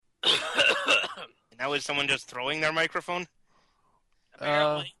Now is someone just throwing their microphone?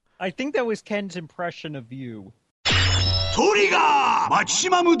 Apparently. I think that was Ken's impression of you. トリガーマキシ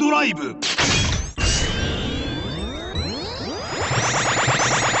マムドライブ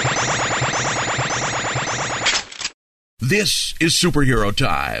This is Superhero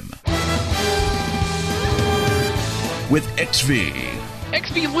Time with XV.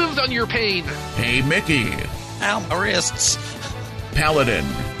 XV lives on your pain. Hey Mickey. Ow, my wrists. Paladin.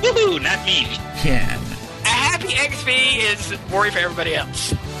 Woohoo, not me. Ken. A happy XP is worry for everybody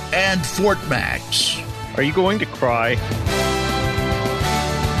else. And Fort Max. Are you going to cry?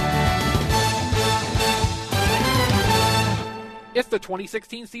 It's the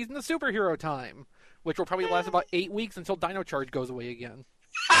 2016 season of Superhero Time, which will probably last about 8 weeks until Dino Charge goes away again.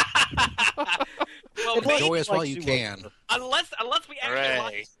 Well, Enjoy as like while you can. unless we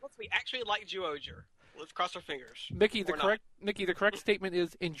Hooray. actually like Zyuohger. Let's cross our fingers. Mickey, the Or correct statement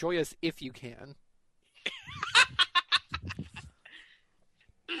is enjoy us if you can.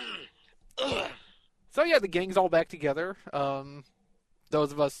 So yeah, the gang's all back together.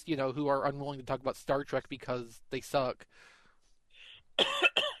 Those of us, who are unwilling to talk about Star Trek because they suck. I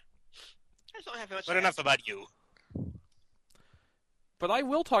just don't have much. But enough about you. But I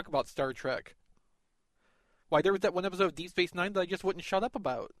will talk about Star Trek. Why, there was that one episode of Deep Space Nine that I just wouldn't shut up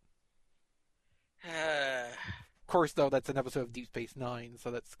about. Of course, though, that's an episode of Deep Space Nine, so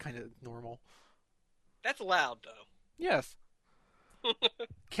that's kind of normal. That's loud, though. Yes.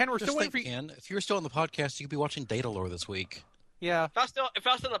 Ken, we're Just still waiting think, for you. Ken, if you were still on the podcast, you could be watching Datalore this week. Yeah, If I was still on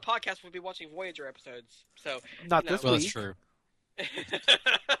the podcast, we'd be watching Voyager episodes. So not you know. this Well, week. that's true.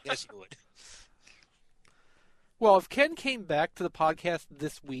 Yes, you would. Well, if Ken came back to the podcast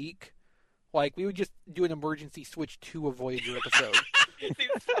this week, we would just do an emergency switch to a Voyager episode. See,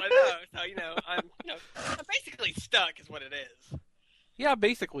 that's what I know. So I'm basically stuck, is what it is. Yeah,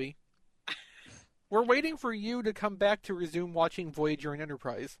 basically. We're waiting for you to come back to resume watching Voyager and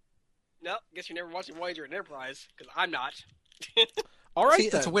Enterprise. No, guess you're never watching Voyager and Enterprise because I'm not. All right, See,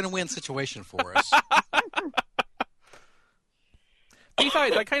 then. it's a win-win situation for us.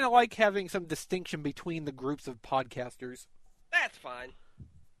 Besides, I kind of like having some distinction between the groups of podcasters. That's fine.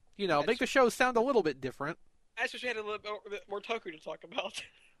 Make the show sound a little bit different. I just wish we had a little bit more Toku to talk about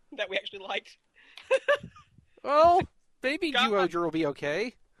that we actually liked. Well, maybe God. Zyuohger will be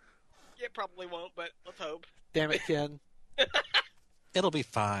okay. It probably won't, but let's hope. Damn it, Ken. It'll be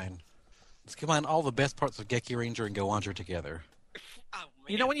fine. Let's combine all the best parts of Geki Ranger and Go-Onger together. Oh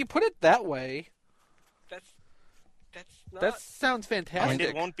man, When you put it that way, that's not. that sounds fantastic. And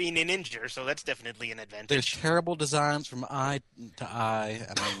it won't be Ninja, so that's definitely an There's advantage. terrible designs from eye to eye.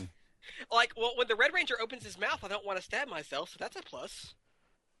 I mean, when the Red Ranger opens his mouth, I don't want to stab myself, so that's a plus.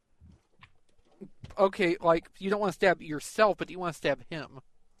 Okay, you don't want to stab yourself, but you want to stab him.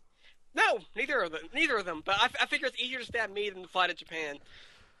 No, neither of them. But I figure it's easier to stab me than to fly to Japan.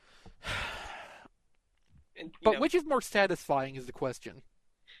 And, But which is more satisfying is the question.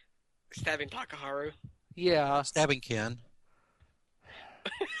 stabbing Takaharu. Yeah, stabbing Ken.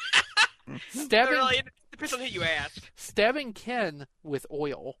 stabbing Really, it depends on who you ask. stabbing Ken with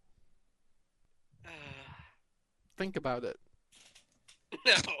oil. Think about it.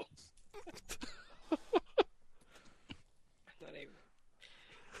 No. Not even.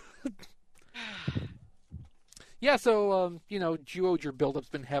 Yeah, so Zyuohger build-up's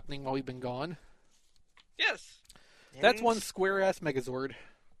been happening while we've been gone. Yes. That's And- one square-ass Megazord.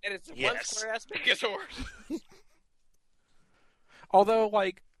 And it's one Yes. square ass Megazord. Although,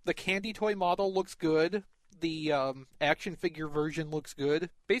 the candy toy model looks good, the action figure version looks good.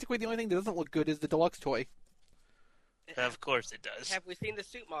 Basically, the only thing that doesn't look good is the deluxe toy. Of course it does. Have we seen the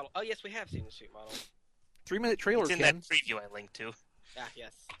suit model? Oh, yes, we have seen the suit model. 3-minute trailer, It's in Ken. that preview I linked to. Ah,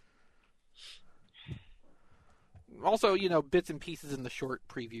 yes. Also, bits and pieces in the short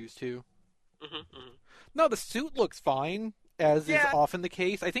previews, too. Mm-hmm. No, the suit looks fine, as Yeah. is often the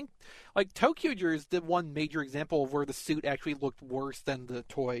case. I think, Tokyoger is the one major example of where the suit actually looked worse than the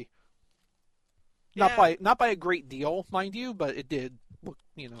toy. Yeah. Not by a great deal, mind you, but it did look,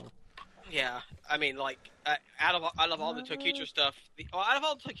 Yeah, I mean, out of all the Tokucher stuff,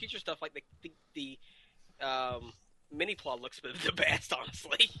 the mini plot looks the best,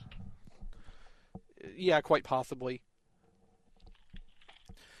 honestly. Yeah, quite possibly.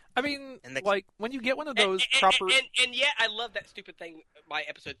 I mean, And the- when you get one of those proper... And yet, I love that stupid thing by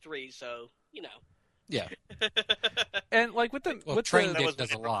episode 3. So Yeah. And, with the... Well, with Train the Dick was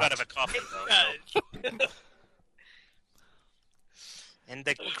does a never lot. out of a coffin, though, so. And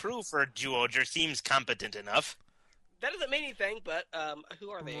the crew for Zyuohger seems competent enough. That doesn't mean anything. But who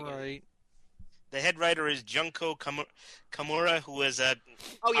are they again? Right. The head writer is Junko Kamura, who was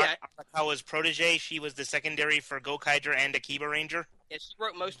Oh yeah, Arakawa's protege. She was the secondary for Gokaiger and Akiba Ranger. yeah. She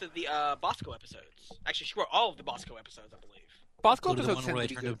wrote most of the Bosco episodes. Actually, she wrote all of the Bosco episodes, I believe. Bosco Including the episodes one where tend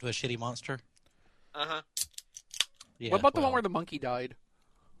they to be turned good. into a shitty monster. Uh huh. Yeah, What about the well, one where the monkey died?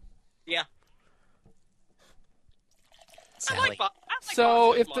 Yeah. Sally. I like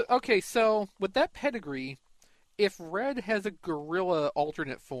So Bosco's so with that pedigree, if Red has a gorilla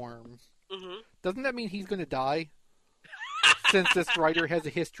alternate form, Mm-hmm. doesn't that mean he's going to die? Since this writer has a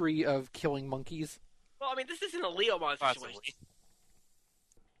history of killing monkeys. Well, I mean, this isn't a Leo monster situation. Possibly.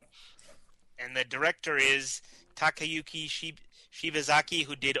 And the director is Takayuki Shibazaki,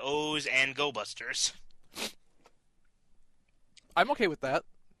 who did O's and Go Busters. I'm okay with that.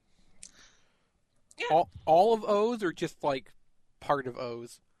 Yeah. All of O's or just like part of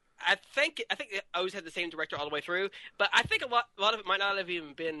O's? I think O's had the same director all the way through, but I think a lot of it might not have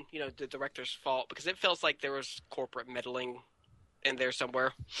even been, the director's fault, because it feels like there was corporate meddling in there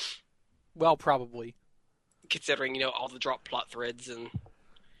somewhere, Well, probably. considering, all the drop plot threads and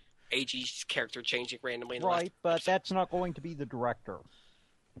AG's character changing randomly in the Right, but that's not going to be the director.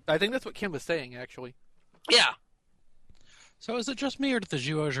 I think that's what Kim was saying, actually. Yeah. So is it just me, or do the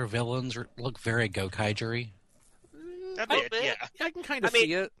Zyuohger villains look very Gokaiger-y? A little bit, bit. yeah. I can kind of I mean-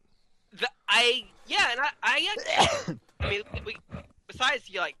 see it. I mean, besides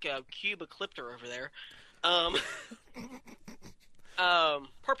Cuba Clipper over there,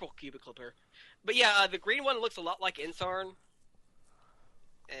 purple Cuba Clipper, but yeah, the green one looks a lot like Insarn,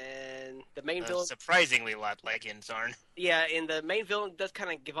 and the main villain, Surprisingly a lot like Insarn. yeah, and the main villain does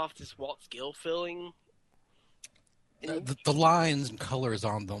kind of give off this Waltz Gill feeling. And, The lines and colors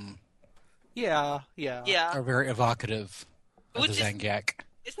on them Yeah. yeah, are very evocative of Which the is- Zangiak.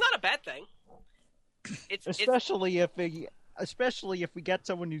 it's not a bad thing. It's Especially if we get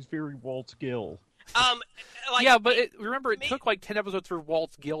someone who's very Waltz Gill. like, yeah, but remember, it me- took like 10 episodes for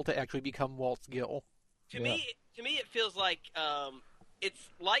Waltz Gill to actually become Waltz Gill. To me, it feels like it's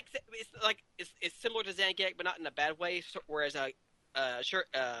similar to Zangiak, but not in a bad way. Whereas not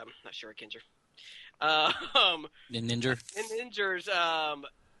Shurikenja. Ninja. Ninja's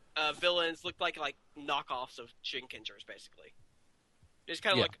villains look like knockoffs of Shinkenjers, basically. They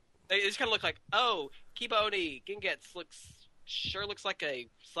just kind of look like, oh, Kiboni Gingetsu looks like a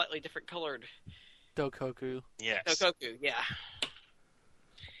slightly different colored Dokoku. Yes. Goku, yeah.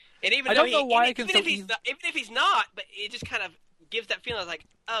 And even I though don't know why I even can if he's not, but it just kind of gives that feeling like,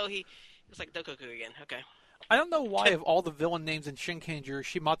 oh, he looks like Dokoku again. Okay. I don't know why of all the villain names in Shinkenger,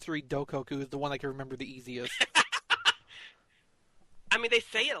 Shimatsuri Dokoku is the one I can remember the easiest. I mean, they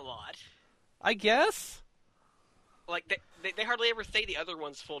say it a lot. I guess? Like they hardly ever say the other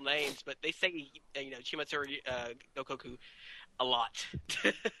one's full names, but they say Shimatsuri Dokoku a lot.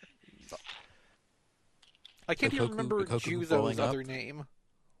 I can't even Dokoku- remember Dokoku Juzo's growing up. other name.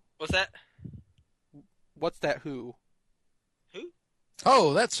 What's that? What's that who?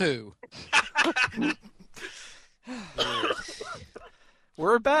 Oh, that's who.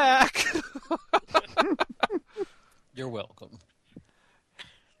 We're back! You're welcome.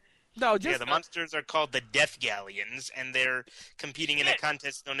 No, just Yeah, the monsters are called the Death Galleons, and they're competing in a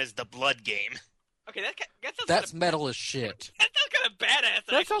contest known as the Blood Game. Okay, that sounds That's kinda, metal as shit. that sounds kind of badass.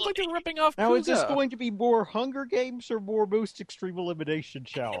 that sounds like actually. you're ripping off Now, is this Kuga. going to be more Hunger Games or more Most Extreme Elimination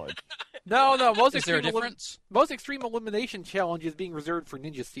Challenge? No, most Is there a extreme difference? most extreme elimination challenge is being reserved for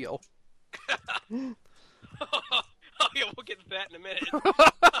Ninja Steel. Oh yeah, we'll get to that in a minute.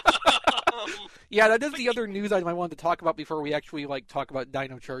 Yeah, that is the other news item I wanted to talk about before we actually talk about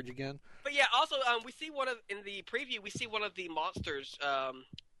Dino Charge again. But yeah, also we see in the preview we see one of the monsters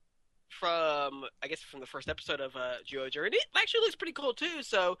from the first episode of Zyuohger, and it actually looks pretty cool too.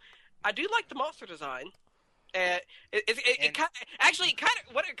 So I do like the monster design. It kind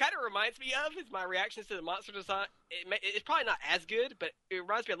of what it kind of reminds me of is my reactions to the monster design. It's probably not as good, but it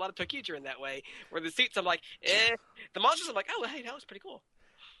reminds me a lot of Tokyuger in that way. Where the suits, I'm like, the monsters, I'm like, oh hey, that was pretty cool.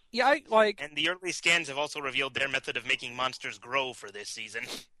 Yeah, I like. And the early scans have also revealed their method of making monsters grow for this season.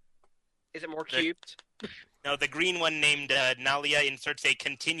 Is it more cubed? Now, the green one named Nalia inserts a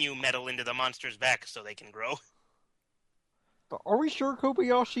continue medal into the monster's back so they can grow. Are we sure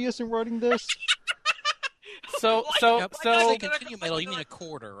Kobayashi isn't running this? So, Yep. so Say continue metal, you mean a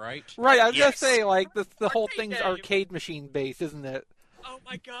quarter, right? right. I was Yes. gonna say the whole Arcade thing's game. arcade machine based, isn't it? Oh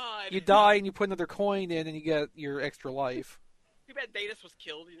my god! You die and you put another coin in, and you get your extra life. Too bad Datus was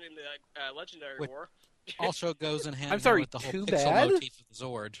killed in the Legendary Wait. War. Also goes in hand I'm sorry, with the whole too pixel bad? motif of the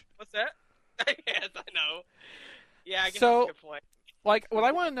Zord. What's that? Yes, I know. Yeah, I guess So- that's a good point. Like, what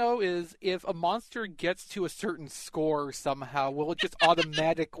I want to know is if a monster gets to a certain score somehow, will it just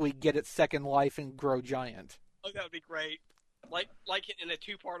automatically get its second life and grow giant? Oh, that would be great. Like in a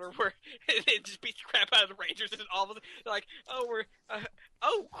two-parter where it just beats the crap out of the Rangers, and all of them they're like,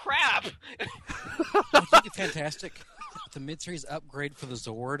 oh crap! I think it's fantastic. The mid-series upgrade for the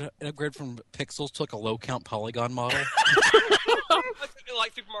Zord, an upgrade from pixels to like a low-count polygon model.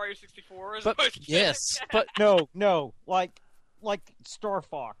 Like Super Mario 64. Yes. But No, like Star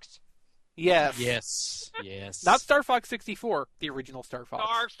Fox. yes. Yes. Not Star Fox 64, the original Star Fox.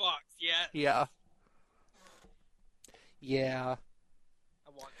 Star Fox, yeah. Yeah. Yeah.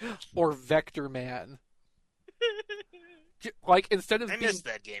 I want that. Or Vector Man. Like, instead of I being missed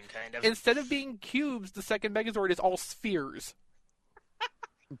that game, kind of. instead of being cubes, the second Megazord is all spheres.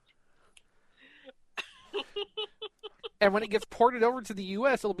 And when it gets ported over to the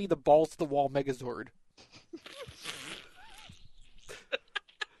US, it'll be the balls to the wall Megazord.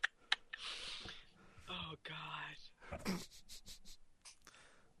 Oh God.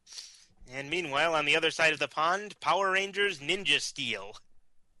 And meanwhile, on the other side of the pond, Power Rangers Ninja Steel.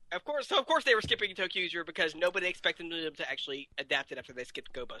 Of course they were skipping ToQger because nobody expected them to actually adapt it after they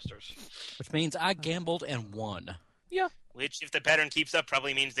skipped Go Busters. Which means I gambled and won. Yeah. Which, if the pattern keeps up,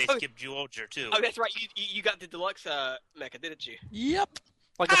 probably means they skip Zyuohger, too. Oh, that's right. You got the deluxe mecha, didn't you? Yep.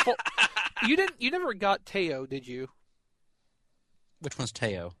 Like a full... You never got Teo, did you? Which one's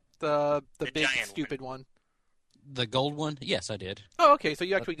Teo? The The big giant stupid one. The gold one? Yes, I did. Oh, okay, so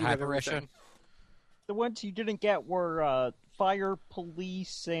you actually do High have pressure? everything. The ones you didn't get were Fire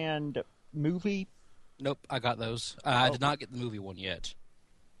Police and Movie. Nope, I got those. I did not get the movie one yet.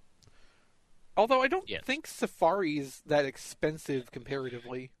 Although I don't Yes. think Safari's that expensive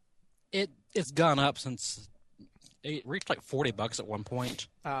comparatively. It's gone up since it reached like $40 at one point.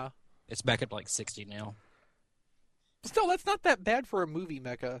 It's back up to like 60 now. Still, that's not that bad for a movie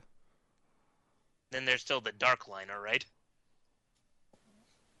mecha. Then there's still the Dark Liner, right?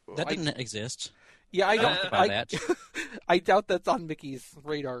 That didn't exist. Yeah, I Don't don't. about that. I doubt that's on Mickey's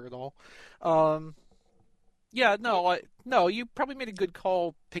radar at all. Yeah, no, you probably made a good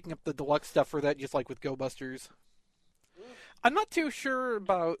call picking up the deluxe stuff for that, just like with Go Busters. I'm not too sure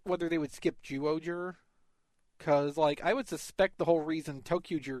about whether they would skip Zyuohger, because like I would suspect the whole reason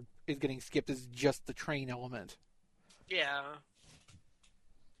ToQger is getting skipped is just the train element. Yeah.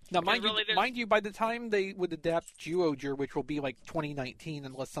 Now, Because really mind you, by the time they would adapt Zyuohger, which will be like 2019,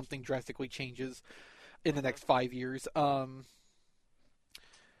 unless something drastically changes in the next 5 years,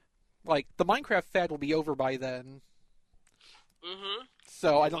 like the Minecraft fad will be over by then. Mm-hmm.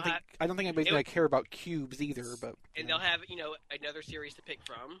 So I don't think anybody's it gonna would- care about cubes either. But And they'll have another series to pick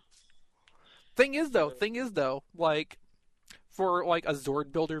from. thing is though, like for like a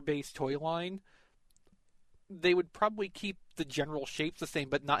Zord Builder based toy line, they would probably keep the general shapes the same,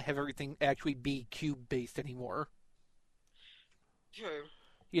 but not have everything actually be cube based anymore. True.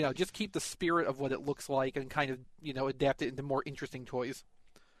 Just keep the spirit of what it looks like and kind of, adapt it into more interesting toys.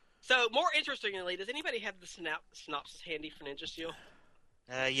 So, more interestingly, does anybody have the synopsis handy for Ninja Steel?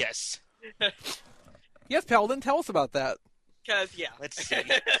 Yes. Yes, Paladin, tell us about that. Because, yeah. Let's see.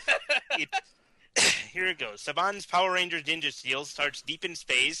 Here it goes. Saban's Power Rangers Ninja Steel starts deep in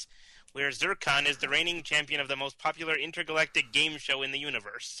space, where Zircon is the reigning champion of the most popular intergalactic game show in the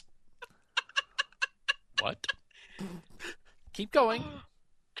universe. What? Keep going.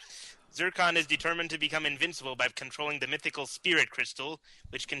 Zircon is determined to become invincible by controlling the mythical Spirit Crystal,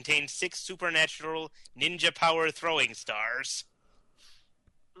 which contains 6 supernatural ninja power throwing stars.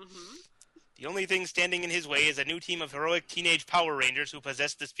 Mm-hmm. The only thing standing in his way is a new team of heroic teenage Power Rangers who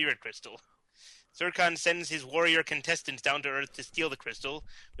possess the Spirit Crystal. Zircon sends his warrior contestants down to Earth to steal the crystal,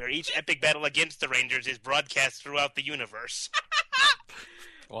 where each epic battle against the Rangers is broadcast throughout the universe.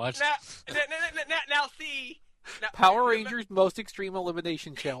 What? Now see... Power Rangers Most Extreme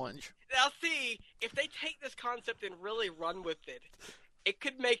Elimination Challenge. Now see, if they take this concept and really run with it, it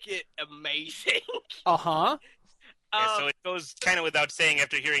could make it amazing. Uh-huh. Yeah, so it goes kind of without saying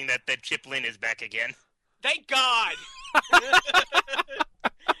after hearing that Chip Lynn is back again. Thank God!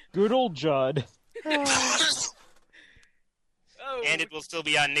 Good old Judd. Oh, And it will still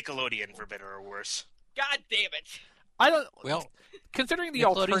be on Nickelodeon, for better or worse. God damn it! I don't... Well, Considering the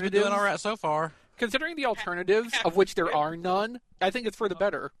Nickelodeon's been alternatives... doing all right so far. Considering the alternatives, of which there are none, I think it's for the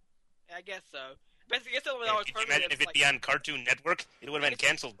better. I guess so. But I guess the only Yeah, could you imagine if it'd be on Cartoon Network? It would have been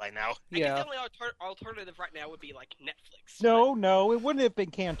canceled by now. I guess Yeah. the only alternative right now would be like Netflix. No, it wouldn't have been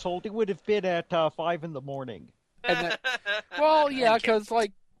canceled. It would have been at 5 in the morning. And then, well, yeah, because,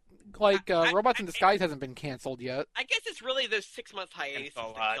 like, Robots in Disguise hasn't been canceled yet. I guess it's really those 6 months hiatus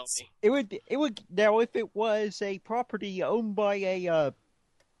that killed me. It would now if it was a property owned by a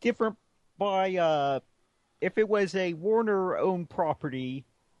if it was a Warner owned property,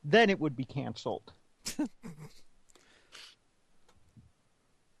 then it would be canceled.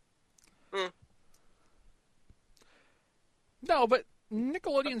 No, but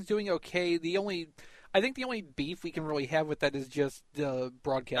Nickelodeon's doing okay. I think the only beef we can really have with that is just the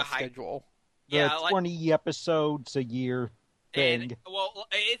broadcast schedule. The 20 episodes a year thing. And, well,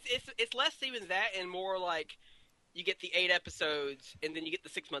 it's less even that and more like you get the 8 episodes and then you get the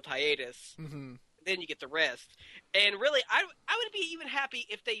 6 month hiatus. Mm-hmm. Then you get the rest. And really, I would be even happy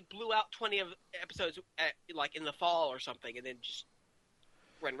if they blew out 20 episodes like in the fall or something and then just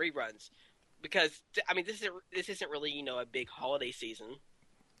run reruns. Because, I mean, this isn't really, a big holiday season.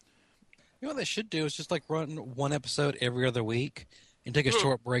 You know what they should do is just like run one episode every other week and take a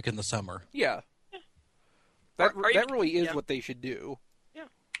short break in the summer. Yeah. That really is what they should do. Yeah.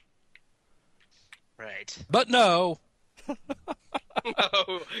 Right. But no. No.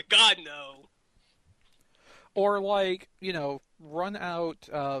 God, no. Or run out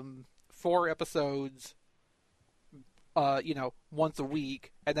 4 episodes once a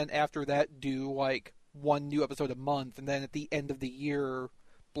week, and then after that do one new episode a month, and then at the end of the year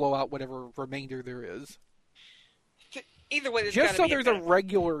blow out whatever remainder there is. Either way, just so there's a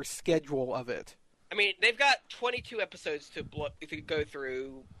regular schedule of it. I mean, they've got 22 episodes to go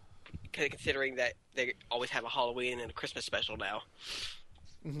through, considering that they always have a Halloween and a Christmas special now.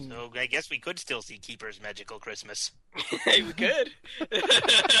 Mm-hmm. So I guess we could still see Keeper's Magical Christmas. Hey, we could.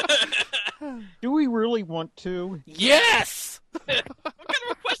 Do we really want to? Yes! What kind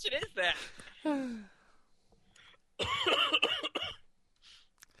of a question is that?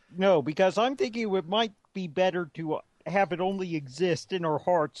 No, because I'm thinking it might be better to have it only exist in our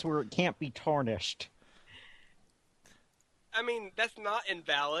hearts where it can't be tarnished. I mean, that's not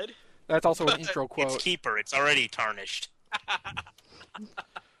invalid. That's also an intro quote. It's Keeper. It's already tarnished.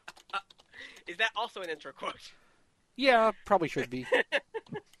 Is that also an intro quote? Yeah, probably should be.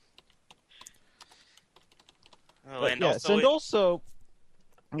 Oh, and yes, also,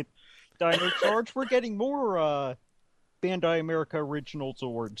 Dino Charge, we're getting more Bandai America original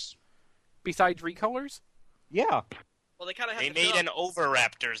Zords. Besides recolors? Yeah. Well, they kind of have They to made an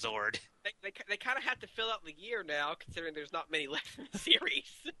Overraptor Zord. They kind of have to fill out the year now, considering there's not many left in the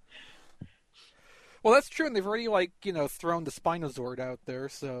series. Well, that's true, and they've already thrown the Spinozord out there,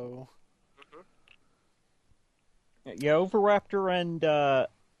 so. Yeah, Overraptor and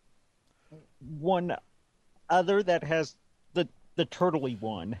one other that has the turtley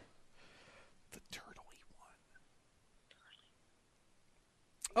one. The turtley one.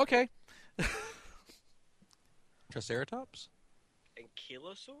 Okay. Triceratops?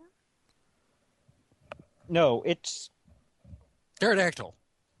 Ankylosaur? No, it's Pterodactyl.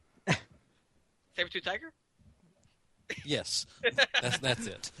 Saber-tooth tiger? Yes. That's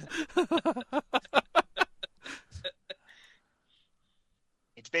it.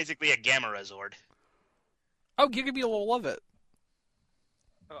 It's basically a Gamera Zord. Oh, Gigabeetle will love it.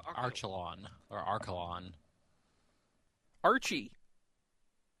 Archelon. Or Archelon. Archie.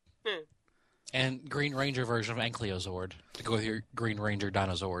 And Green Ranger version of Ankylosaur to go with your Green Ranger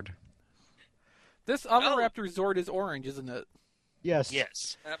Dinozord. This other Raptor Zord is orange, isn't it? Yes.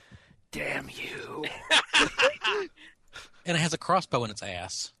 Yes. Damn you. And it has a crossbow in its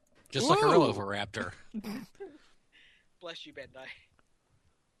ass. Just like a real Oviraptor. Bless you, Bandai.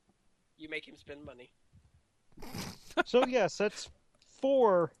 You make him spend money. So yes, that's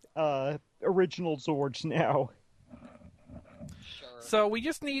 4 original Zords now. Sure. So we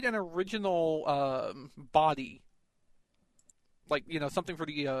just need an original body. Something for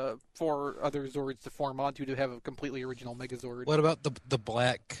the 4 other Zords to form onto to have a completely original Megazord. What about the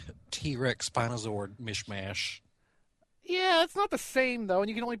black T-Rex Spinozord mishmash? Yeah, it's not the same, though, and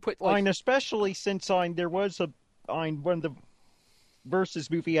you can only put, especially since there was one of the Versus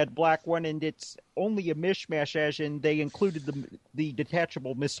movie had black one, and it's only a mishmash, as in they included the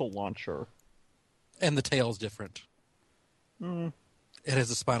detachable missile launcher. And the tail's different. Mm. It has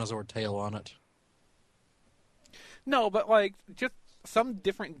a Spinozord tail on it. No, but, just some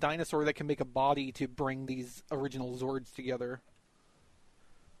different dinosaur that can make a body to bring these original Zords together.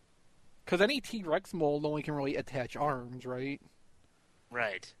 Because any T-Rex mold only can really attach arms, right?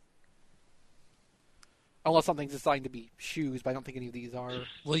 Right. Unless something's designed to be shoes, but I don't think any of these are.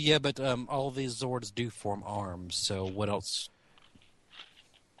 Well, yeah, but all of these Zords do form arms, so what else?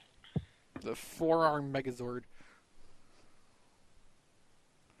 The 4-arm Megazord.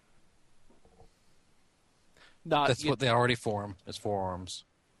 That's what they already form, is 4 arms.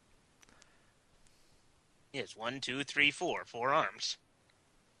 Yes, 1, 2, 3, 4. 4 arms.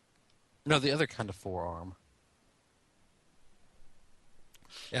 No, the other kind of forearm.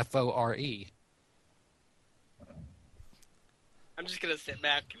 Fore. I'm just gonna sit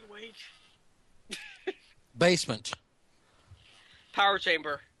back and wait. Basement. Power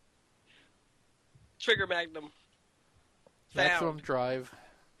chamber. Trigger magnum. Maximum Sound. drive.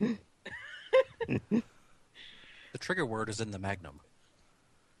 The trigger word is in the Magnum.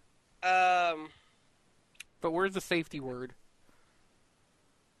 But where's the safety word?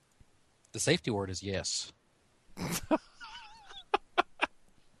 The safety word is yes.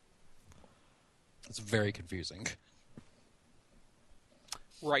 It's very confusing.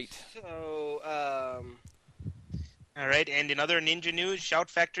 Right. So, All right, and in other ninja news, Shout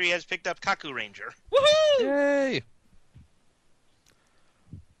Factory has picked up Kaku Ranger. woohoo! Yay!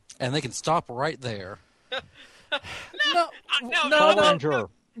 And they can stop right there. No, Power no. Ranger.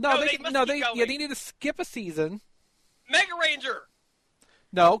 No, they must keep going. they need to skip a season. Mega Ranger!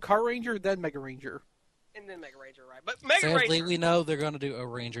 No, Car Ranger, then Mega Ranger. And then Mega Ranger, right? But Mega Sadly, Ranger! we know they're going to do a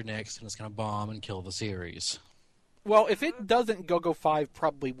Ranger next, and it's going to bomb and kill the series. Well, if it doesn't, Go-Go 5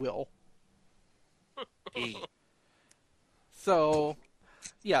 probably will. So,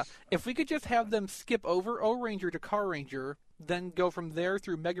 yeah, if we could just have them skip over O-Ranger to Car Ranger, then go from there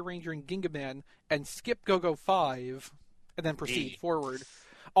through Mega Ranger and Gingaman, and skip Go-Go 5, and then proceed forward.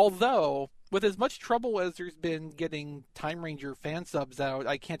 Although, with as much trouble as there's been getting Time Ranger fan subs out,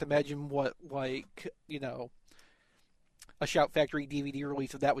 I can't imagine what, like, you know, a Shout Factory DVD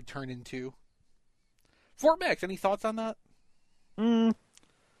release of that would turn into. Fort Max, any thoughts on that?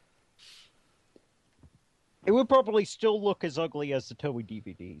 It would probably still look as ugly as the Toei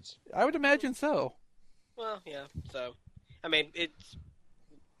DVDs. I would imagine so. Well, yeah, so... I mean, it's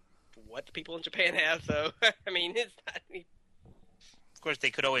what the people in Japan have, so... I mean, it's not... Of course, they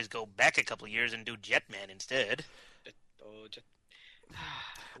could always go back a couple years and do Jetman instead.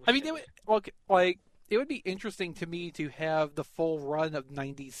 I mean, it would, look, like, it would be interesting to me to have the full run of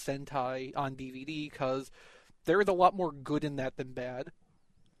 90s Sentai on DVD, because there is a lot more good in that than bad.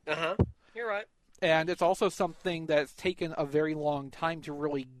 Uh-huh. You're right. And it's also something that's taken a very long time to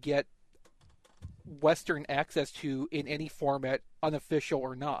really get Western access to in any format, unofficial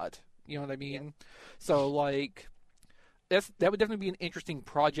or not. You know what I mean? Yeah. So, like, that would definitely be an interesting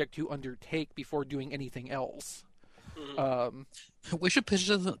project to undertake before doing anything else. Mm-hmm. We should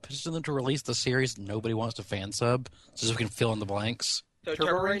petition them to release the series nobody wants to fan sub, so we can fill in the blanks. So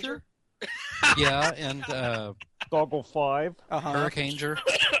Turbo Ranger? Yeah, and Goggle 5. Hurricaneger.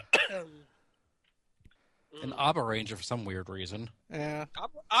 And Abba Ranger for some weird reason. Yeah.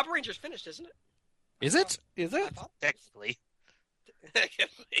 Abba Ranger's finished, isn't it? Is it? Is it? Technically.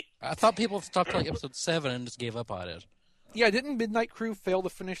 I thought people stopped like episode 7 and just gave up on it. Yeah, didn't Midnight Crew fail to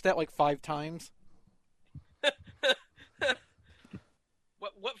finish that like 5 times?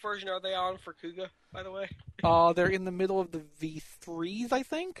 What version are they on for Kuga, by the way? They're in the middle of the V3s, I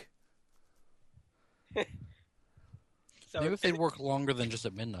think. So maybe if they'd work longer than just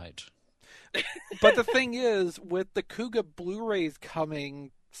at midnight. But the thing is, with the Kuga Blu-rays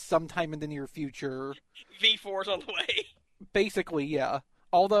coming sometime in the near future... V4's on the way. Basically, yeah.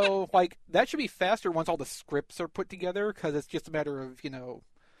 Although, like, that should be faster once all the scripts are put together, because it's just a matter of, you know...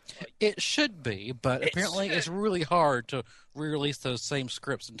 It should be, but apparently it's really hard to re-release those same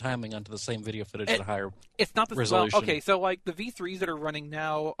scripts and timing onto the same video footage at a higher it's not the resolution. Well, okay, so, like, the V3s that are running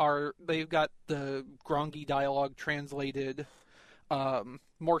now they've got the Grongi dialogue translated,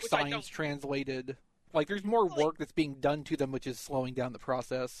 more signs translated. Like, there's more work that's being done to them, which is slowing down the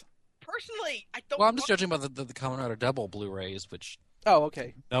process. Personally, I don't... Well, I'm just judging by the Kamen Rider Double Blu-rays, which... Oh,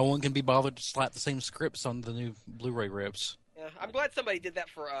 okay. No one can be bothered to slap the same scripts on the new Blu-ray rips. Yeah, I'm glad somebody did that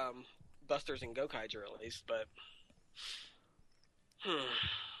for Busters and Gokaiger at least, but...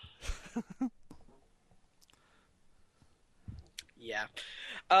 Yeah.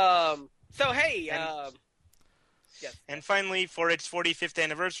 So, hey... Yes. And finally, for its 45th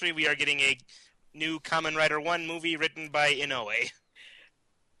anniversary, we are getting a new Kamen Rider 1 movie written by Inoue.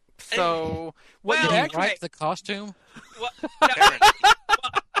 So, what did you you write the costume? Well,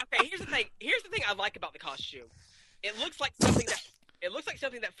 okay, here's the thing. Here's the thing I like about the costume. It looks like something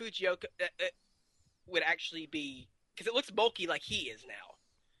that Fujioka would actually be, because it looks bulky like he is now,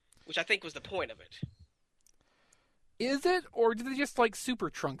 which I think was the point of it. Is it, or did they just like Super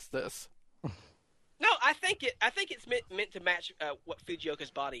Trunks this? No, I think it's meant to match what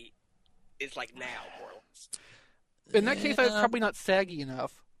Fujioka's body is like now, more or less. In that case, that's probably not saggy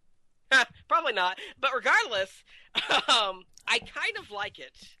enough. Probably not. But regardless, I kind of like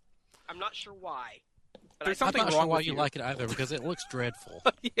it. I'm not sure why. But There's something I'm not wrong sure why with you like it either, because it looks dreadful.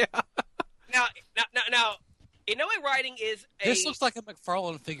 Yeah. Now, Inoue writing is a... This looks like a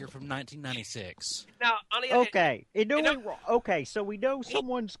McFarlane figure from 1996. Now, on the other Okay, okay, so we know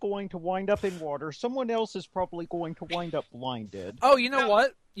someone's going to wind up in water. Someone else is probably going to wind up blinded. Oh, you know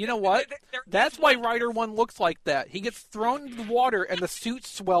what? You know what? there That's is why one- Rider 1 looks like that. He gets thrown into the water and the suit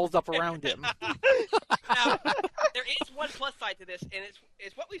swells up around him. Now, there is one plus side to this, and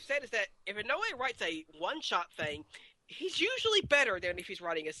it's what we've said is that if Inoue writes a one-shot thing, he's usually better than if he's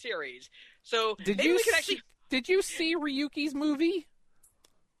writing a series. So Did maybe you we could actually... Did you see Ryuki's movie?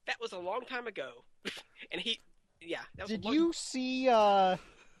 That was a long time ago, and he... Yeah. That was Did a long... you see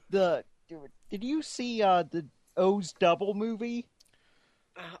the O's Double movie?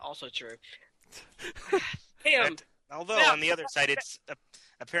 Also true. Damn. Although, Now- on the other side, it's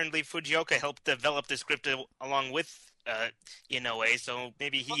apparently Fujioka helped develop the script along with Inoue, so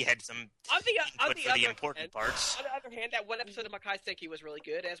maybe he had some input for the important parts. On the other hand, that one episode of Makai Senki was really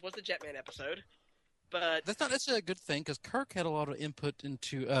good, as was the Jetman episode. But That's not necessarily a good thing because Kirk had a lot of input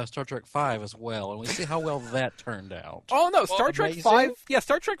into Star Trek V as well, and we see how well that turned out. Oh no, Star Trek amazing. 5. Yeah,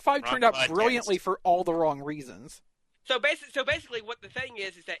 Star Trek 5 Wrong turned out podcast. brilliantly for all the wrong reasons. so basically, what the thing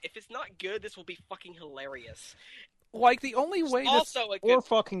is that if it's not good, this will be fucking hilarious. Like the only way this, Also, a good. Or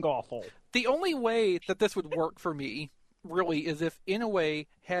fucking awful. the only way that this would work for me really is if Inoue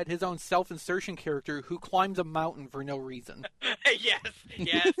had his own self-insertion character who climbs a mountain for no reason. yes.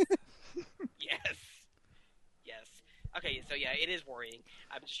 Yes. Okay, so yeah, it is worrying.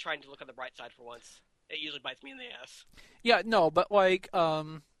 I'm just trying to look on the bright side for once. It usually bites me in the ass. Yeah, no, but like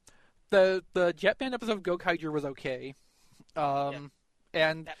the Jetman episode of Gokaiger was okay.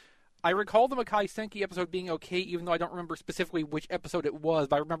 And I recall the Makai Senki episode being okay, even though I don't remember specifically which episode it was,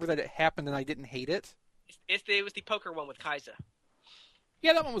 but I remember that it happened and I didn't hate it. It was the poker one with Kaiza.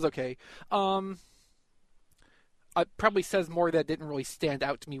 Yeah, that one was okay. It probably says more that it didn't really stand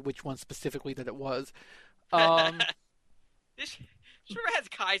out to me which one specifically that it was. Just remember it has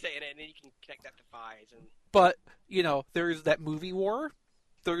Kaiza in it, and then you can connect that to Fies. And But, you know, there's that movie war.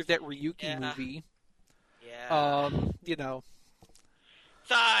 There's that Ryuki Yeah. movie. yeah. You know.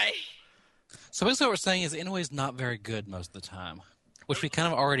 Sigh. So basically what we're saying is Inoue's not very good most of the time, which we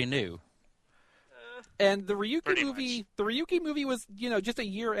kind of already knew. And the Ryuki Pretty movie, the Ryuki movie was, you know, just a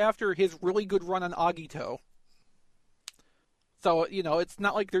year after his really good run on Agito. So, you know, it's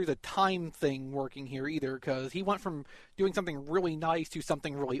not like there's a time thing working here either, because he went from doing something really nice to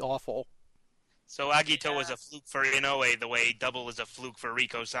something really awful. So Agito was a fluke for Inoue the way Double is a fluke for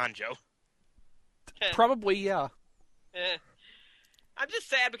Rico Sanjo. Probably, yeah. I'm just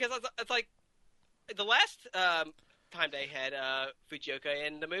sad because it's like the last time they had Fujioka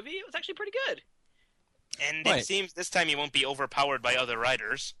in the movie, it was actually pretty good. And Right. it seems this time he won't be overpowered by other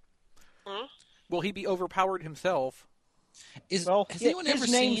writers. Will he be overpowered himself? Well, Has anyone his ever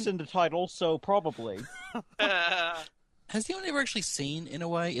name's seen? in the title, so probably. Has anyone ever actually seen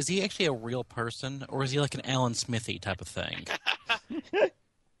Inoue? Is he actually a real person, or is he like an Alan Smithy type of thing?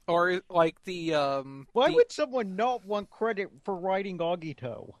 Or like the Why the- would someone not want credit for writing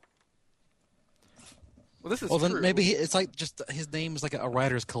Agito? well, this is Well, then true. maybe it's like just his name is like a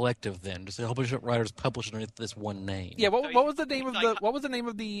writers collective. Then just a whole bunch of writers published underneath this one name. Yeah, So what was the name of he's the like- what was the name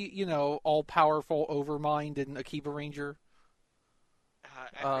of the, you know, all powerful Overmind and Akiba Ranger?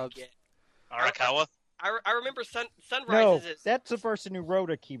 I forget. Arakawa? I remember No, Sunrise is that's the person who wrote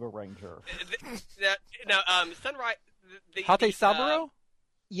Akiba Ranger. Sunrise. Hate Saburo?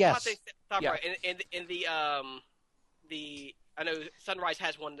 Yes. Hate Saburo. In the I know Sunrise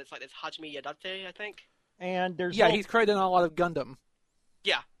has one that's like this Hajime Yadate, I think. And there's Yeah, al- he's credited on a lot of Gundam.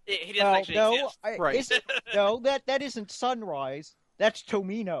 Yeah, he doesn't actually exist. Right. No, that isn't Sunrise. That's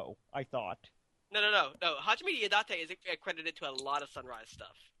Tomino, I thought. No. Hajime Yadate is credited to a lot of Sunrise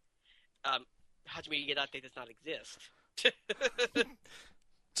stuff. Hajime Yadate does not exist.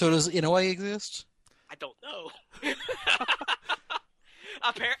 So does Inoue exist? I don't know.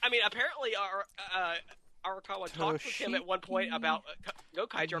 Apparently, Arakawa talked with him at one point about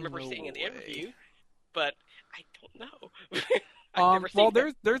Gokaiger. I remember seeing in the interview, but I don't know. I've never seen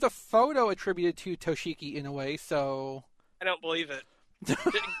it. there's a photo attributed to Toshiki Inoue, so I don't believe it.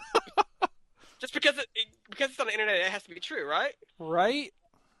 Just because it's on the internet, it has to be true, right? right?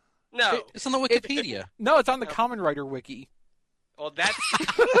 No. It's on the Wikipedia. No, it's on the Common Writer wiki. Well, that's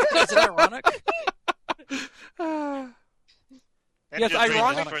Is it ironic? That Yes, just raises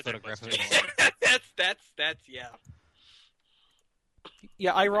ironic- further Photograph of questions. Inoue. that's yeah.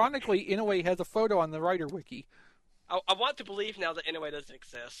 Yeah, ironically, Inoue has a photo on the Writer wiki. I want to believe now that Inoue doesn't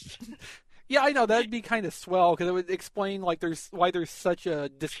exist. Yeah, I know that'd be kind of swell because it would explain like why there's such a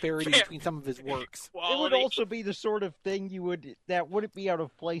disparity between some of his works. It would also be the sort of thing that wouldn't be out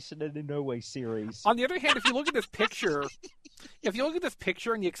of place in an Inoue series. On the other hand, if you look at this picture,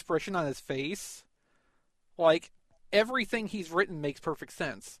 and the expression on his face, like everything he's written makes perfect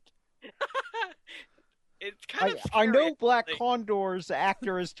sense. It's kind of I know scary, Black actually. Condor's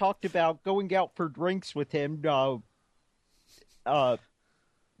actor has talked about going out for drinks with him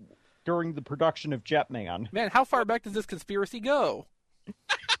during the production of Jetman. Man, how far back does this conspiracy go?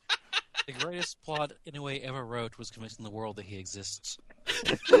 The greatest plot Inoue ever wrote was convincing the world that he exists.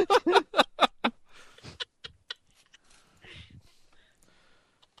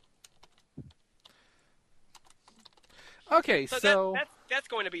 Okay, so that's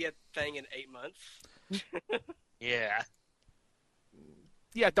going to be a thing in 8 months. Yeah.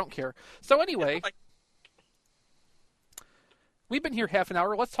 yeah, don't care. So anyway, Like, we've been here half an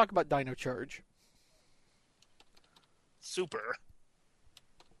hour. Let's talk about Dino Charge. Super.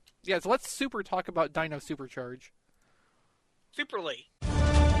 Yeah, so let's talk about Dino Supercharge. Super Lee.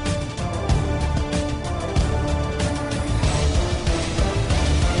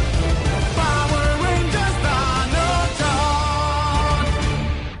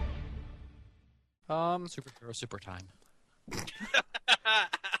 Superhero super time.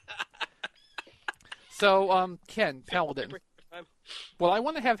 So, Ken, Paladin, what I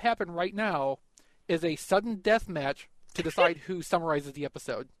want to have happen right now is a sudden death match to decide who summarizes the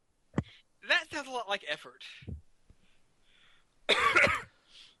episode. That sounds a lot like effort. I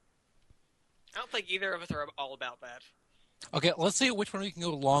don't think either of us are all about that. Okay, let's see which one we can go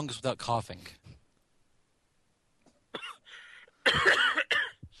longest without coughing.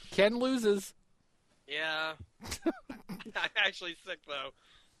 Ken loses. Yeah. I'm actually sick, though.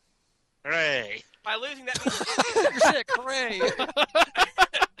 Hooray. By losing, that means You're sick, hooray!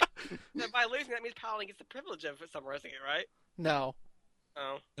 by losing that means Paladin gets the privilege of summarizing it, right? No.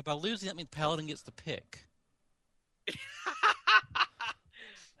 Oh. By losing, that means Paladin gets the pick.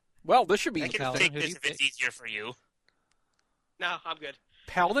 Well, this should be I can Paladin, take who do this you if it's pick? easier for you. No, I'm good.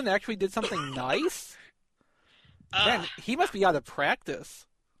 Paladin actually did something nice? Man, he must be out of practice.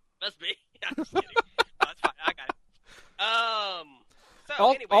 Must be. I'm just kidding. No, it's fine. I got it. So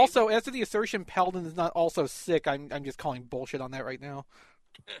anyway, Also, as to the assertion Paladin is not also sick, I'm just calling bullshit on that right now.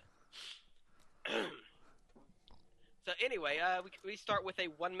 So anyway, we start with a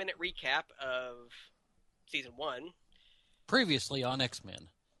 1-minute recap of season 1. Previously on X-Men.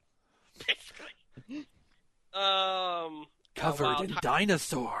 Basically. Covered while in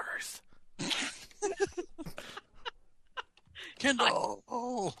dinosaurs. Kendall!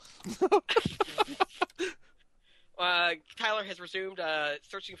 Oh! Tyler has resumed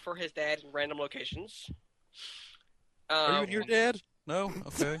searching for his dad in random locations. Are you in here, Dad? No?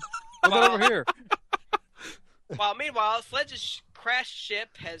 Okay. What about over here? While meanwhile, Sledge's crashed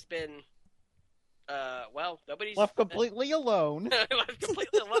ship has been, nobody's Left completely alone. left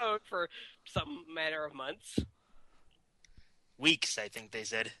completely alone for some matter of months. Weeks, I think they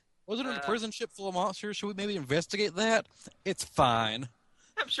said. Wasn't it a prison ship full of monsters? Should we maybe investigate that? It's fine.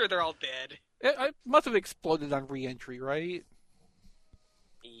 I'm sure they're all dead. It must have exploded on re-entry, right?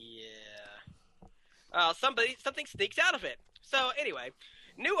 Yeah. Something sneaks out of it. So anyway,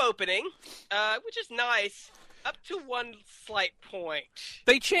 new opening, which is nice, up to one slight point.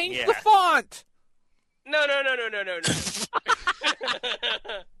 They changed Yeah. the font! No.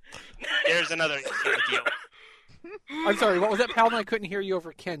 There's another issue with you. I'm sorry, what was that, Paladin? I couldn't hear you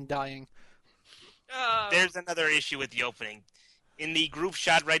over Ken dying. There's another issue with the opening. In the group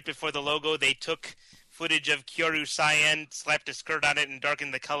shot right before the logo, they took footage of Kyoru Cyan, slapped a skirt on it, and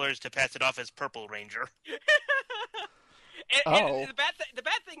darkened the colors to pass it off as Purple Ranger. And the bad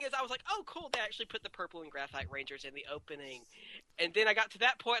thing is, I was like, oh, cool, they actually put the purple and graphite rangers in the opening. And then I got to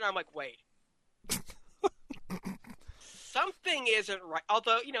that point, and I'm like, wait. Something isn't right.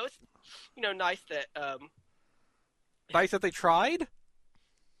 Although, it's, nice that, Nice that they tried?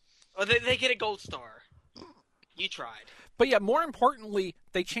 oh, they get a gold star. You tried. But yeah, more importantly,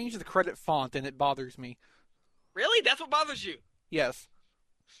 they changed the credit font, and it bothers me. Really? That's what bothers you? Yes.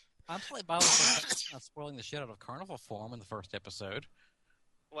 I'm slightly bothered by spoiling the shit out of Carnival Form in the first episode.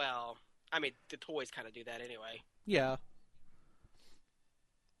 Well, I mean, the toys kind of do that anyway. Yeah.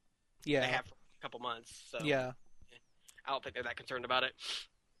 Yeah. They have for a couple months, so Yeah. I don't think they're that concerned about it.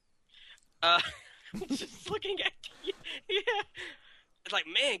 Just looking at you. Yeah. It's like,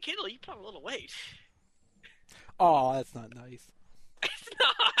 man, Kindle, you put on a little weight. Oh, that's not nice. It's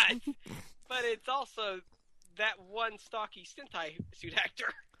not! But it's also that one stocky Sentai suit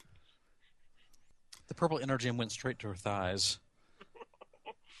actor. The purple energy went straight to her thighs.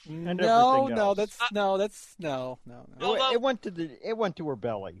 And No, everything else. no. Although- It went to her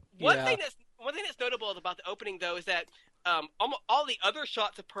belly. One Yeah. thing that's notable about the opening, though, is that almost all the other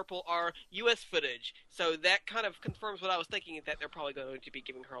shots of Purple are U.S. footage. So that kind of confirms what I was thinking, that they're probably going to be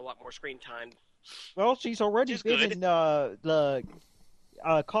giving her a lot more screen time. Well, she's already She's been good. in the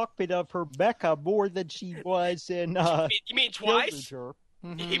cockpit of her mecha more than she was in You mean twice? Villager.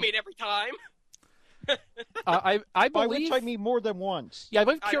 Mhm. You mean every time? I By believe. which I mean more than once. Yeah, I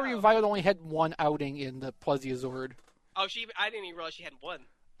believe I Curie know. Violet only had one outing in the Plesiosaur. Oh, I didn't even realize she hadn't won.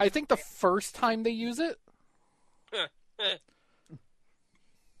 I think the first time they use it.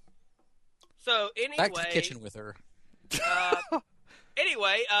 So anyway, Back to the kitchen with her.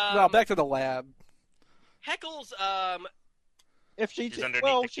 Anyway, Well, back to the lab. Heckle's If she She's underneath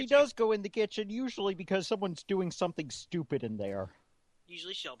well, the she kitchen. does go in the kitchen usually because someone's doing something stupid in there,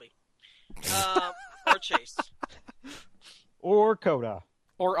 usually Shelby, or Chase, or Coda.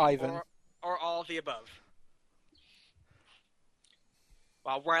 Or Ivan. or all of the above.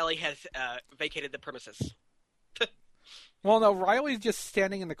 While Riley has vacated the premises. Well, no, Riley's just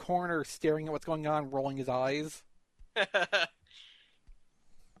standing in the corner staring at what's going on, rolling his eyes,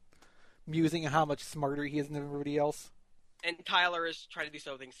 musing on how much smarter he is than everybody else. And Tyler is trying to do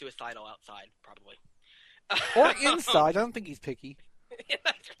something suicidal outside, probably. Or inside. I don't think he's picky.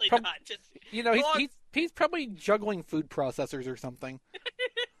 That's really Prob- not. Just, You know, Go on. he's probably juggling food processors or something.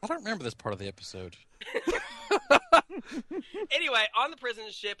 I don't remember this part of the episode. Anyway, on the prison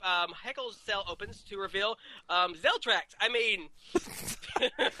ship, Heckle's cell opens to reveal Zeltrax. I mean,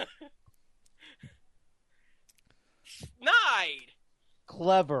 Snide.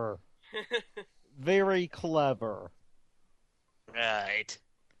 Clever, very clever. Right.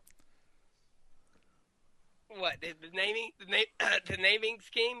 What the naming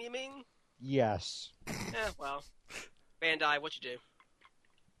scheme? You mean? Yes, Well, Bandai, what you do?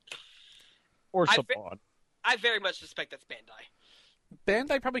 or I Saban. I very much suspect that's Bandai.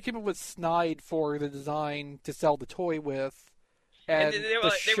 Bandai probably came up with Snide for the design to sell the toy with, and And they were the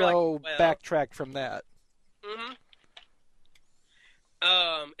like- they were show like, well- backtracked from that. Mm-hmm.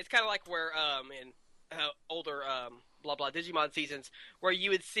 It's kind of like where in older blah blah Digimon seasons, where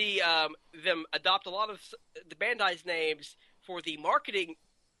you would see them adopt a lot of the Bandai's names for the marketing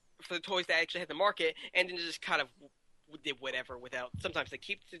for the toys that actually had the market, and then just kind of did whatever without. Sometimes they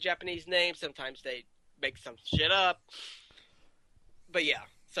keep the Japanese name, sometimes they make some shit up. But yeah,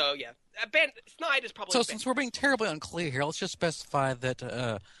 so yeah, Snide is probably. So since we're being terribly unclear here, let's just specify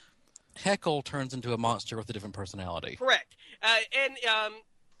that Heckle turns into a monster with a different personality. correct,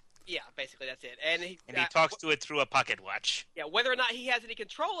 yeah, basically that's it, and he talks to it through a pocket watch. Yeah, whether or not he has any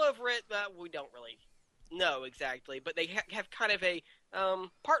control over it, we don't really know exactly. But they have kind of a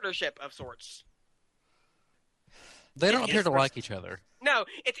partnership of sorts. They don't appear to Yes, like each other. No,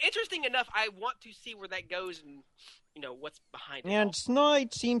 it's interesting enough. I want to see where that goes and what's behind it. And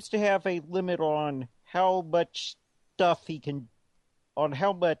Snide seems to have a limit on how much stuff on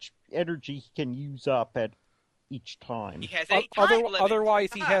how much energy he can use up at each time. He has a time limit. Otherwise,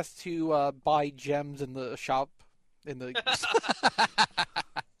 he has to buy gems in the shop.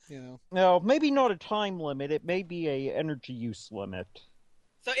 No, maybe not a time limit. It may be a energy use limit.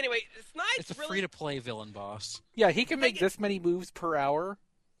 So anyway, Snide's It's a really. free-to-play villain boss. Yeah, he can make Thing this many moves per hour.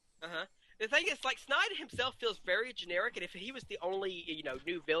 The thing is, like, Snide himself feels very generic, and if he was the only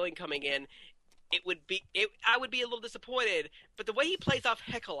new villain coming in, I would be a little disappointed. But the way he plays off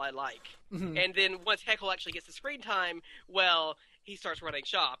Heckle, I like. Mhm. And then once Heckle actually gets the screen time, well, he starts running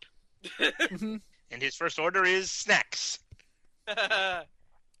shop. Mhm. And his first order is snacks. And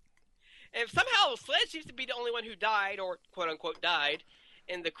somehow Sledge seems to be the only one who died, or quote unquote died,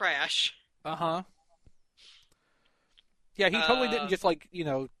 in the crash. Uh-huh. Yeah, he totally didn't just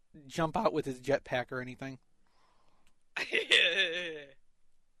jump out with his jetpack or anything.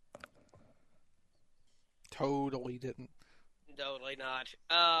 Totally didn't. Totally not.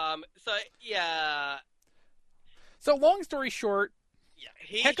 So yeah, So long story short,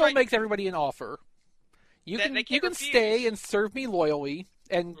 he's Heckle trying- makes everybody an offer. You That can they you can't can refuse. stay and serve me loyally,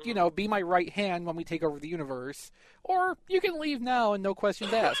 and be my right hand when we take over the universe, or you can leave now and no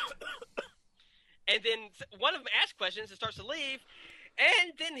questions asked. And then one of them asks questions and starts to leave,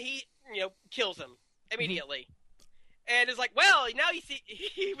 and then he kills him immediately. And it's like, well, now you see,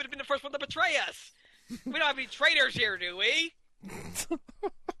 he would have been the first one to betray us. We don't have any traitors here, do we?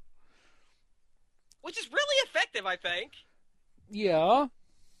 Which is really effective, I think. Yeah.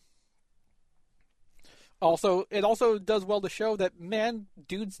 It also does well to show that, man,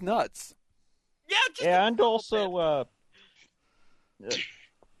 dude's nuts. Yeah, just And also,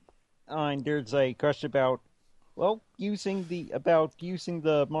 and there's a question about well, using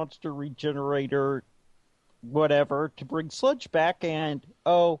the monster regenerator, whatever, to bring Sludge back, and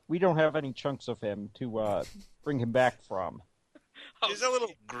we don't have any chunks of him to bring him back from. It's a little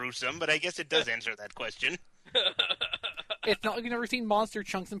gruesome, but I guess it does answer that question. It's not like you've never seen monster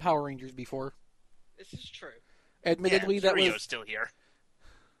chunks in Power Rangers before. This is true. Admittedly, that Rio's was still here.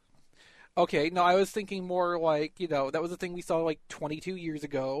 okay. No, I was thinking more like that was a thing we saw like 22 years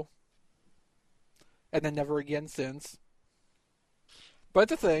ago, and then never again since. But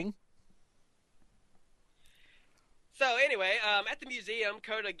it's a thing. So anyway, at the museum,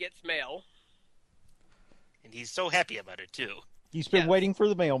 Coda gets mail. And he's so happy about it, too. He's been Yes. waiting for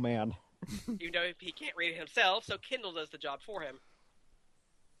the mailman. Even though he can't read it himself, so Kendall does the job for him.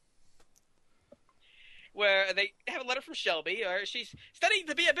 Where they have a letter from Shelby, or she's studying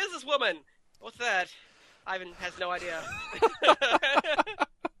to be a businesswoman. What's that? Ivan has no idea.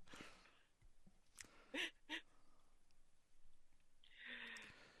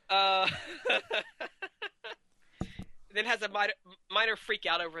 Then has a minor freak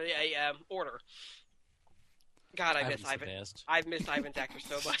out over a order. God, I miss Ivan's the Ivan. best. I've missed Ivan's actor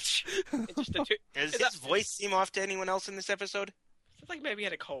so much. It's just Does Is his voice seem off to anyone else in this episode? Sounds like maybe he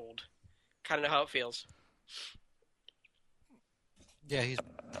had a cold. Kind of know how it feels. Yeah, he's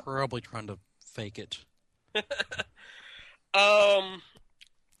probably trying to fake it.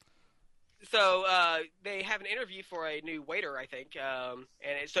 So they have an interview for a new waiter, I think, and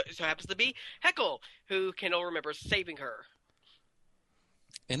it so happens to be Heckle, who Kendall remembers saving her.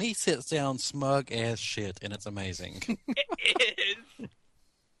 And he sits down smug as shit, and it's amazing. It is.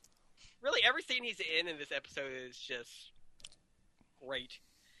 Really, every scene he's in this episode is just great.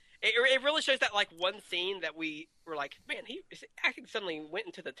 It really shows that, like, one scene that we were like, man, his acting suddenly went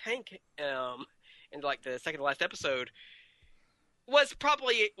into the tank in, like, the second to last episode, was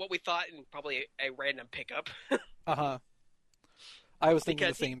probably what we thought, and probably a random pickup. Uh-huh. I was thinking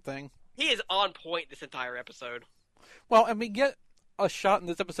Because the same thing. He is on point this entire episode. Well, and we get a shot in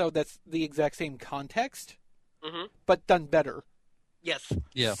this episode that's the exact same context, Mm-hmm. but done better. Yes.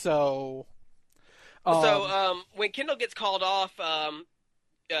 Yeah. So... when Kendall gets called off,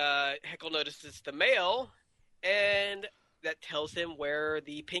 Heckle notices the mail, and that tells him where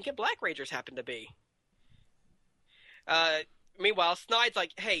the Pink and Black Rangers happen to be. Meanwhile, Snide's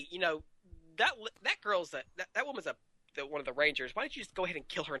like, "Hey, that girl's that woman's one of the Rangers. Why don't you just go ahead and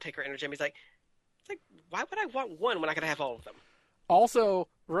kill her and take her energy?" And he's like, why would I want one when I could have all of them? Also,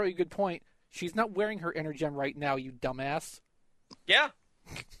 really good point. She's not wearing her Energem right now, you dumbass. Yeah.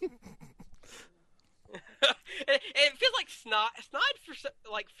 It feels like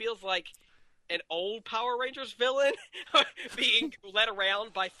Snide feels like an old Power Rangers villain being led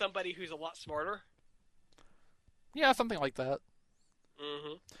around by somebody who's a lot smarter. Yeah, something like that.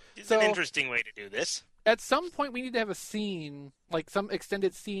 Mm-hmm. It's So- an interesting way to do this. At some point, we need to have a scene, like some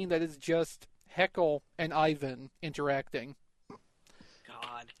extended scene that is just Heckle and Ivan interacting.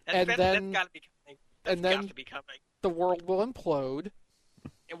 God, And that's then- got to be coming. and That's then- got to be coming, The world will implode.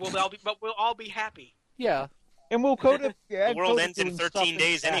 and we'll all be happy. Yeah. And we'll Coda. The world ends in 13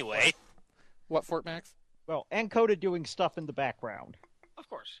 days anyway. What, Fort Max? Well, and Coda doing stuff in the background. Of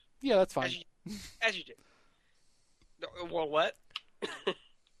course, Yeah, that's fine. as you do. Well, what?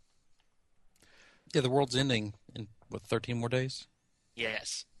 Yeah, the world's ending in, 13 more days?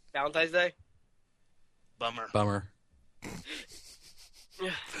 Yes. Valentine's Day. Bummer. Bummer.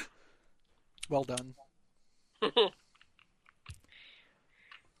 Well done.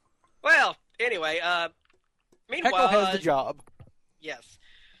 Well, anyway, meanwhile, Heckle has the job. Yes.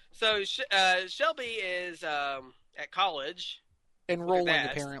 So Shelby is at college. Enrolling,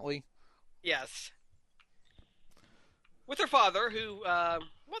 that. apparently. Yes. With her father, who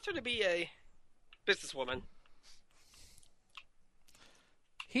wants her to be a businesswoman.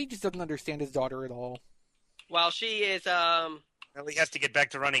 He just doesn't understand his daughter at all. While she is, Well, he has to get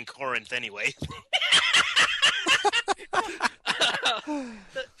back to running Corinth anyway.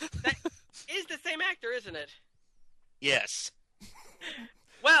 that is the same actor, isn't it? Yes.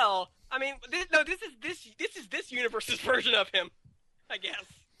 Well, I mean, this is this universe's version of him, I guess.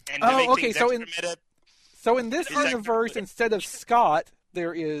 And to make okay, things so extra meta, So in this Exactly. universe, instead of Scott,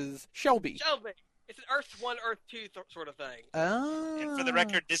 there is Shelby. Shelby. It's an Earth 1, Earth 2 sort of thing. Oh. and for the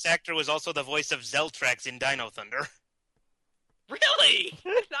record, this actor was also the voice of Zeltrax in Dino Thunder. Really?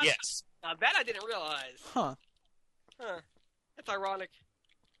 Yes. That I didn't realize. Huh. Huh. That's ironic.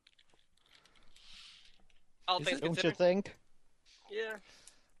 All Is things it? Don't you considered. think? Yeah.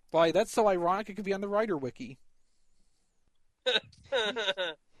 Why, that's so ironic it could be on the writer wiki. Or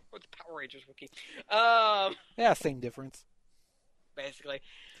the Power Rangers wiki. Yeah, same difference. Basically.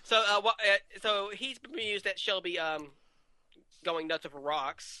 So he's bemused at Shelby going nuts over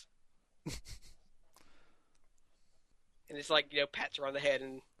rocks, and it's like pats her on the head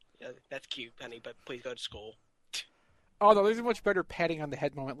and that's cute, honey, but please go to school. Oh no, there's a much better patting on the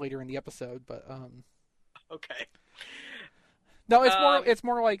head moment later in the episode, but Okay. no, it's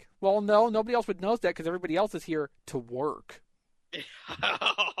more like, well, no, nobody else would notice that because everybody else is here to work.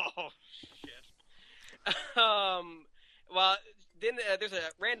 Oh shit. Well, then there's a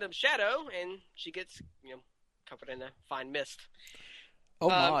random shadow, and she gets covered in a fine mist. Oh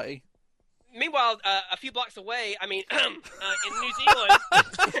my! Meanwhile, a few blocks away, in New Zealand,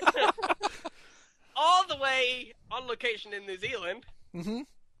 all the way on location in New Zealand,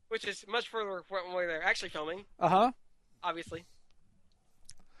 which is much further from where they're actually filming. Obviously.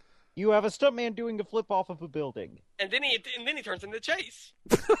 You have a stuntman doing a flip off of a building, and then he turns into Chase,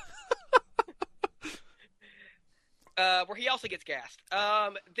 where he also gets gassed.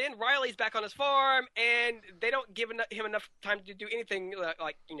 Then Riley's back on his farm, and they don't give him enough time to do anything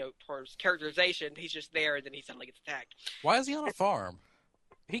towards characterization. He's just there, and then he suddenly gets attacked. Why is he on a farm?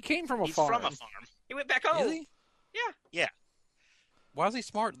 He came from a He's farm. from a farm. He went back home. Really? Yeah. Yeah. Why is he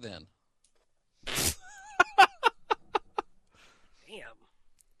smart then? Damn.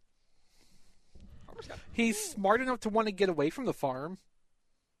 He's smart enough to want to get away from the farm.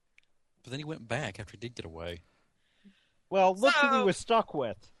 But then he went back after he did get away. Well, look who he was stuck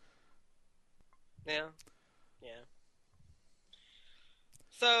with. Yeah.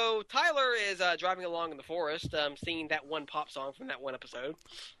 So Tyler is driving along in the forest, singing that one pop song from that one episode.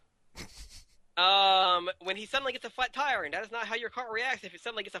 When he suddenly gets a flat tire, and that is not how your car reacts if it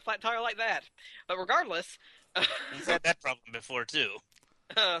suddenly gets a flat tire like that. But regardless, He's had that problem before too.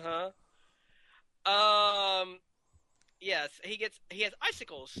 Yes, he has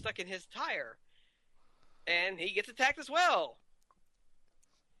icicles stuck in his tire, and he gets attacked as well.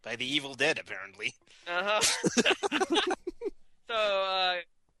 By the Evil Dead, apparently. So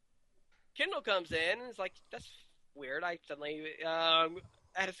Kendall comes in and is like, "That's weird." I suddenly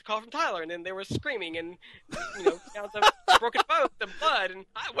had a call from Tyler, and then they were screaming and sounds of broken bones and blood and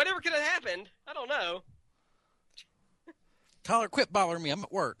whatever could have happened. I don't know. Tyler, quit bothering me. I'm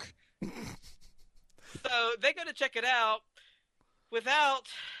at work. So they go to check it out without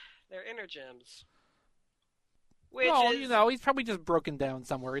their inner gems. Well, he's probably just broken down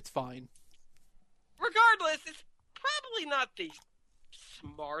somewhere. It's fine. Regardless, it's probably not the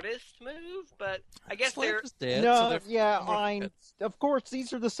smartest move, but I guess Slash they're... is dead, No, so they're yeah, of course,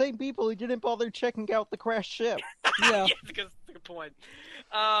 these are the same people who didn't bother checking out the crashed ship. Yeah. Yeah, that's a good point.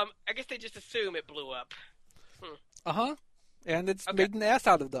 I guess they just assume it blew up. And it's made an ass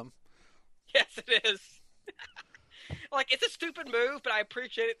out of them. Yes, it is. It's a stupid move, but I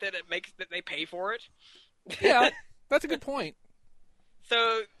appreciate it that they pay for it. Yeah, that's a good point.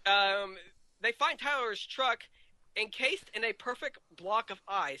 So they find Tyler's truck encased in a perfect block of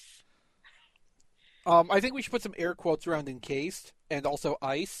ice. I think we should put some air quotes around encased and also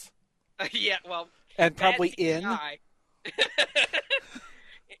ice. Yeah, well, and probably in.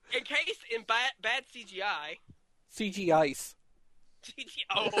 Encased in bad CGI. CG ice.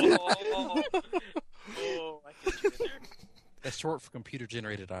 Oh, I get you there. That's short for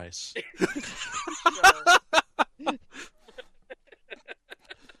computer-generated ice.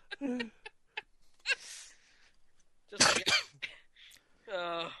 Just like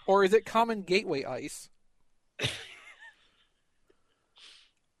or is it common gateway ice?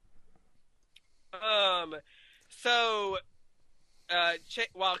 So,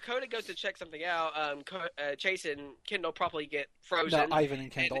 while Coda goes to check something out, Chase and Kendall probably get frozen. No, Ivan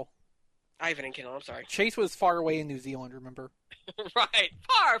and Kendall. Ivan and Kendall, I'm sorry. Chase was far away in New Zealand, remember? Right.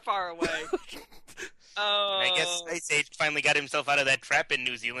 Far away. I guess Ice Age finally got himself out of that trap in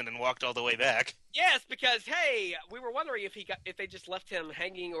New Zealand and walked all the way back. Yes, because, hey, we were wondering if they just left him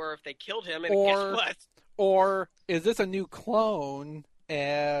hanging or if they killed him, and guess what? Or is this a new clone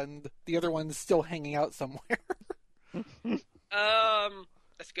and the other one's still hanging out somewhere?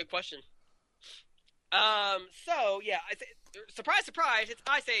 That's a good question. So, yeah, surprise, surprise, it's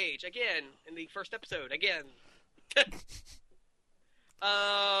Ice Age, again, in the first episode, again.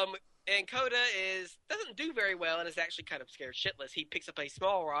 And Coda doesn't do very well and is actually kind of scared shitless. He picks up a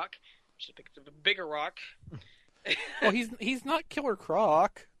small rock. Should pick up a bigger rock. Well, he's not Killer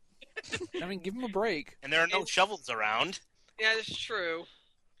Croc. I mean, give him a break. And there are no shovels around. Yeah, that's true.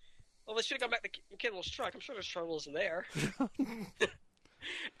 Well, they should have gone back to Kendall's truck. I'm sure there's shovels in there.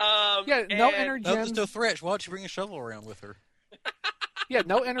 Yeah, no inner That was gems. no threat. Why don't you bring a shovel around with her? Yeah,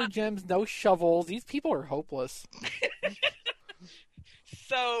 no inner gems, no shovels. These people are hopeless.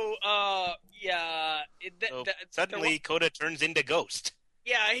 So, Suddenly, Coda turns into Ghost.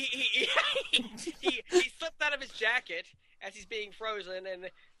 Yeah, he slipped out of his jacket as he's being frozen, and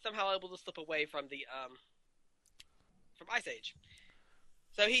somehow able to slip away from the from Ice Age.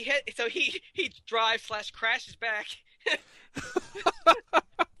 So he drives / crashes back,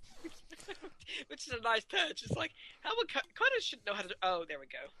 which is a nice touch. It's like, how would Kota should know how to? Oh, there we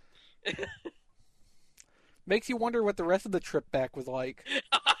go. Makes you wonder what the rest of the trip back was like.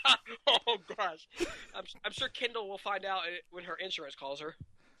 Oh gosh, I'm sure Kendall will find out when her insurance calls her.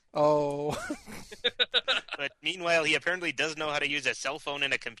 Oh. But meanwhile, he apparently does know how to use a cell phone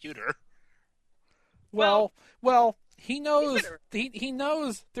and a computer. Well, he knows. He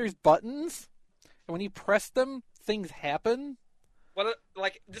knows there's buttons, and when you press them, things happen. Well,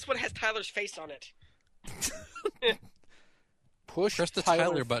 like this one has Tyler's face on it. Press the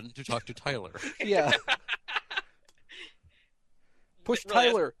Tyler button to talk to Tyler. Yeah. Push Really,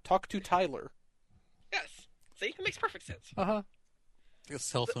 Tyler. Talk to Tyler. Yes. See, it makes perfect sense. Uh-huh. A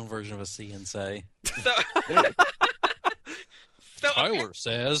cell phone version of a See and Say. So, Tyler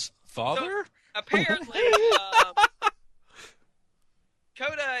says, "Father." Apparently,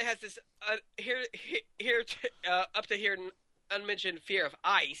 Kota has this up to here unmentioned fear of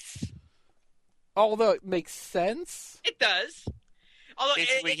ice. Although it makes sense. It does. Although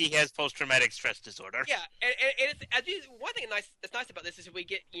Basically, he has post-traumatic stress disorder. Yeah, and one thing that's nice about this is we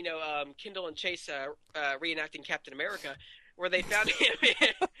get Kendall and Chase reenacting Captain America, where they found him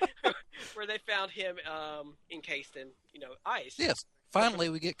encased in ice. Yes. Finally,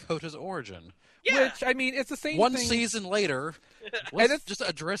 we get Kota's origin. Yeah. Which, I mean, it's the same One thing. season later, let's just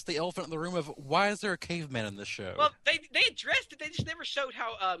address the elephant in the room of why is there a caveman in this show? Well, they addressed it. They just never showed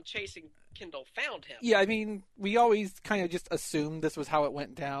how Chase and Kendall found him. Yeah, I mean, we always kind of just assumed this was how it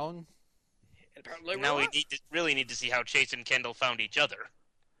went down. And apparently Now we really need to see how Chase and Kendall found each other.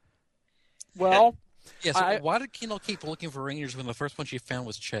 Well, yeah, so why did Kendall keep looking for Rangers when the first one she found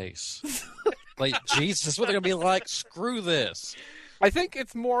was Chase? Like, Jesus, what they're going to be like? Screw this. I think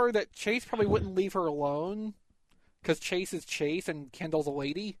it's more that Chase probably wouldn't leave her alone because Chase is Chase and Kendall's a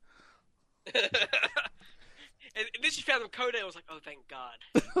lady. And then she found him Kota and was like, oh, thank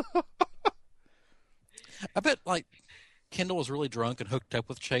God. I bet, Kendall was really drunk and hooked up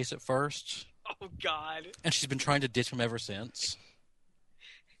with Chase at first. Oh, God. And she's been trying to ditch him ever since.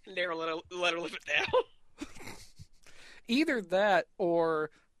 Never let her live it down. Either that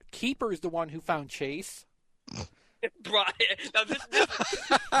or Keeper's the one who found Chase. Brought now this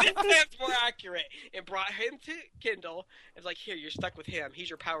sounds more accurate. And brought him to Kendall. It's like, here, you're stuck with him. He's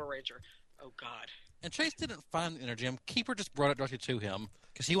your Power Ranger. Oh, God. And Chase didn't find the Energem. Keeper just brought it directly to him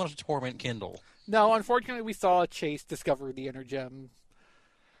because he wanted to torment Kendall. No, unfortunately, we saw Chase discover the Energem.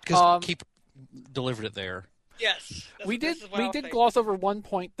 Because Keeper delivered it there. Yes. We did gloss over one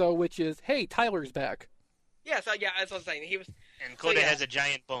point, though, which is, hey, Tyler's back. Yeah, so, as I was saying, he was... And Kota has a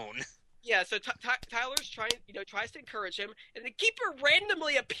giant bone. Yeah, so Tyler's tries to encourage him, and the Keeper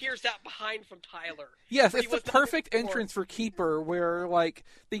randomly appears out behind from Tyler. Yes, it's the perfect entrance for Keeper, where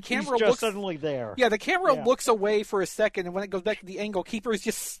the camera He's just looks suddenly there. Yeah, the camera looks away for a second, and when it goes back to the angle, Keeper is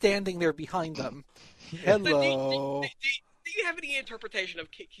just standing there behind them. Hello. Do you have any interpretation of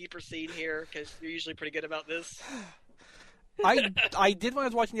Keeper's scene here? Because you're usually pretty good about this. I did when I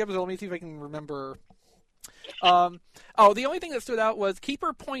was watching the episode. Let me see if I can remember. The only thing that stood out was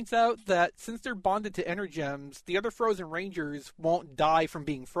Keeper points out that since they're bonded to Energems, the other Frozen Rangers won't die from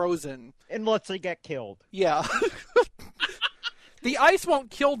being frozen. Unless they get killed. Yeah. The ice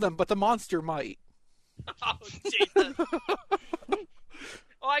won't kill them, but the monster might. Oh, Jesus.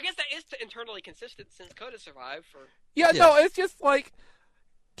 Well, I guess that is internally consistent since Kota survived for... Yeah, no, it's just like...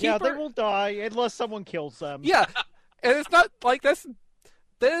 Yeah, they will die unless someone kills them. Yeah, and it's not like that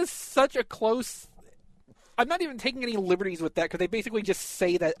is such a close... I'm not even taking any liberties with that because they basically just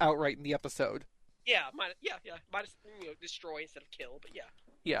say that outright in the episode. Yeah, minus destroy instead of kill, but yeah.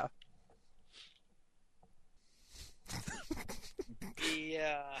 Yeah.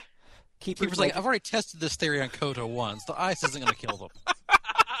 Yeah. Keeper's like, I've already tested this theory on Kota once. The ice isn't going to kill them.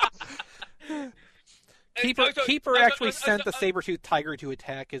 Keeper actually sent the saber-toothed tiger to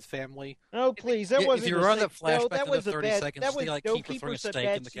attack his family. Oh, please, that wasn't. If you run that flashback that to was the 30 bad, seconds, that was see no Keeper throwing a Keeper's a steak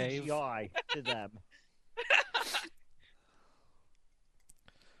bad in the cave. CGI to them.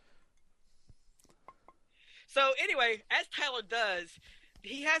 So anyway, as Tyler does,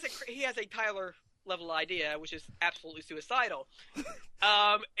 he has a Tyler level idea, which is absolutely suicidal.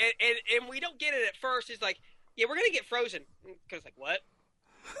 And we don't get it at first. He's like, yeah, we're gonna get frozen. Because like, what?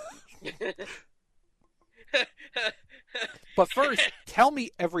 But first, tell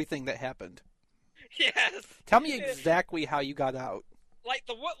me everything that happened. Yes. Tell me exactly how you got out. Like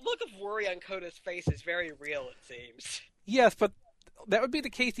the look of worry on Kota's face is very real. It seems. Yes, but that would be the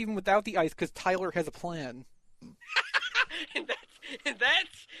case even without the ice, because Tyler has a plan. and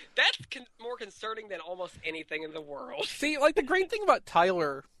that's more concerning than almost anything in the world. See, like, the great thing about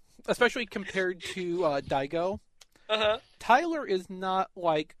Tyler, especially compared to Daigo, Tyler is not,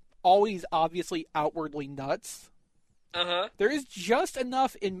 like, always obviously outwardly nuts. There is just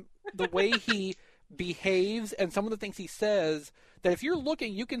enough in the way he behaves and some of the things he says that if you're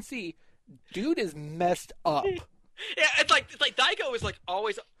looking, you can see, dude is messed up. Yeah, it's like Daigo is like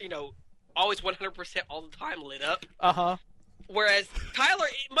always 100% all the time lit up. Whereas Tyler,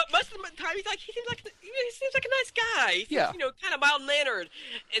 most of the time, he seems like a nice guy. He's, kind of mild mannered.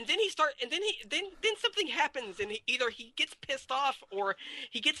 And then then something happens, and either he gets pissed off or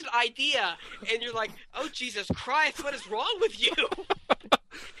he gets an idea, and you're like, oh Jesus Christ, what is wrong with you?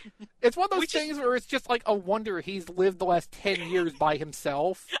 It's one of those things where it's just like a wonder he's lived the last 10 years by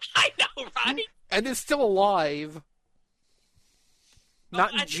himself. I know, right? And is still alive.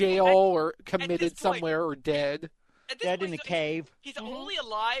 Not in jail or committed somewhere or dead. Dead in a cave. He's only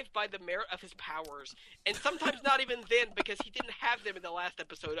alive by the merit of his powers, and sometimes not even then, because he didn't have them in the last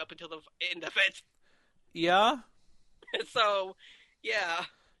episode up until the end of it. Yeah. So, yeah.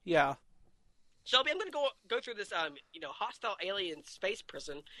 Yeah. Shelby, I'm going to go through this, hostile alien space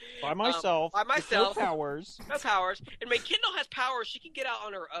prison by myself. With no powers. No powers. And when Kendall has powers, she can get out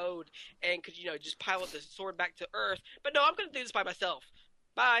on her own and could, just pilot the sword back to Earth. But no, I'm going to do this by myself.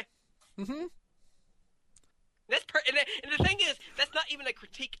 Bye. Mm-hmm. And the thing is, that's not even a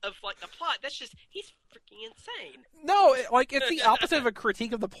critique of like the plot. That's just he's freaking insane. No, it's the opposite of a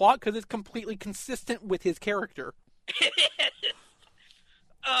critique of the plot because it's completely consistent with his character. It is.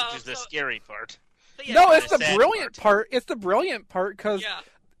 Which is the scary part. So yeah, no, it's the brilliant part. It's the brilliant part because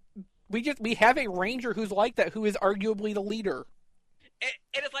we have a ranger who's like that, who is arguably the leader.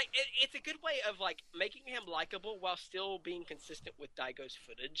 And it's like it's a good way of like making him likable while still being consistent with Daigo's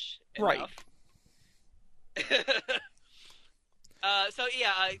footage. Right.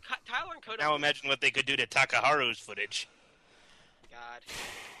 Tyler and Kodo. Now imagine what they could do to Takaharu's footage. God,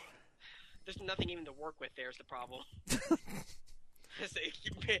 there's nothing even to work with. There's the problem.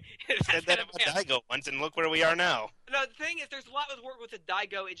 Said that about Daigo once, and look where we are now. No, the thing is, there's a lot of work with the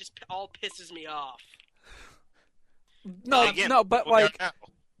Daigo. It just all pisses me off. No, but like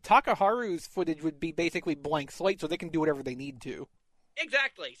Takaharu's footage would be basically blank slate, so they can do whatever they need to.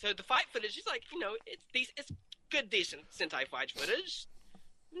 Exactly. So the fight footage is like, it's good, decent Sentai fight footage.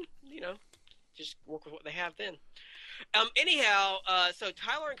 Just work with what they have then. Anyhow, so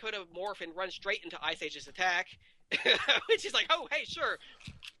Tyler and Kodo morph and run straight into Ice Age's attack, which is like, oh, hey, sure.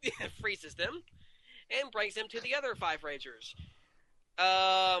 Freezes them and brings them to the other 5 Rangers.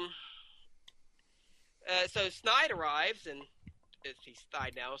 So Snide arrives, and he's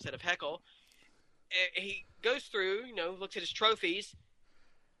Snide now instead of Heckle. He goes through, looks at his trophies,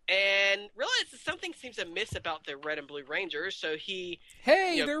 and realizes something seems amiss about the Red and Blue Rangers, so he...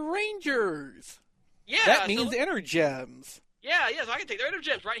 Hey, they're Rangers! Yeah! That means Energems. Yeah, so I can take their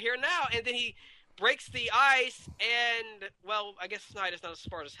Energems right here and now, and then he breaks the ice, and, well, I guess Snide is not as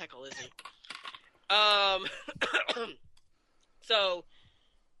smart as Heckle, is he? So...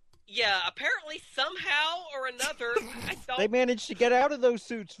 Yeah, apparently, somehow or another, they managed to get out of those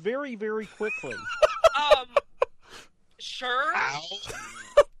suits very, very quickly. Sure. How?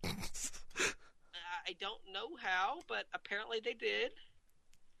 I don't know how, but apparently they did.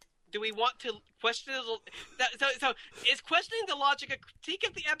 Do we want to question so is questioning the logic a critique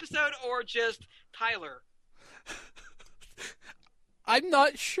of the episode or just Tyler? I'm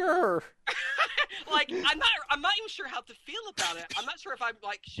not sure. I'm not even sure how to feel about it. I'm not sure if I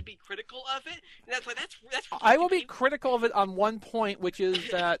should be critical of it. And that's I will be critical of it on one point, which is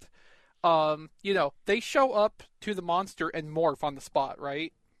that they show up to the monster and morph on the spot,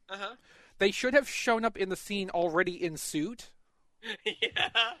 right? They should have shown up in the scene already in suit. Yeah.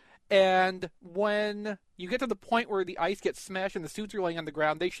 And when you get to the point where the ice gets smashed and the suits are laying on the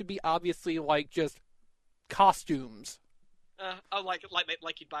ground, they should be obviously just costumes. Like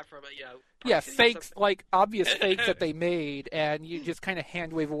you'd buy from fakes, obvious fakes that they made, and you just kind of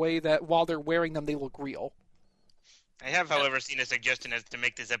hand wave away that while they're wearing them, they look real. I have, however, seen a suggestion as to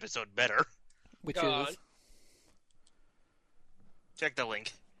make this episode better. Which is? Check the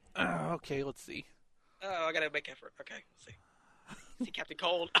link. Okay, let's see. Oh, I gotta make effort. Okay, let's see. See Captain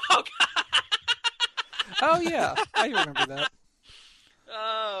Cold. Oh, God. Oh, yeah. I remember that.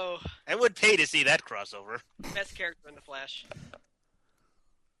 Oh. I would pay to see that crossover. Best character in the Flash.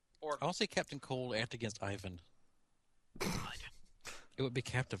 I'll say Captain Cold act against Ivan. God. It would be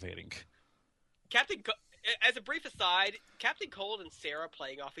captivating. As a brief aside, Captain Cold and Sarah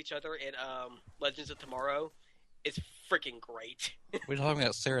playing off each other in Legends of Tomorrow is freaking great. We're talking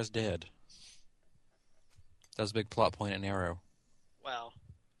about Sarah's dead. That was a big plot point in Arrow. Well,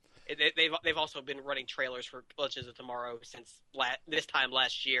 they've also been running trailers for Legends of Tomorrow since this time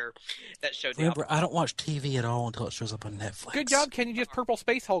last year that showed. Remember, I don't watch TV at all until it shows up on Netflix. Good job, Ken. You just purple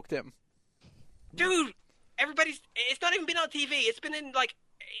space hulked him. Dude, it's not even been on TV. It's been in, like,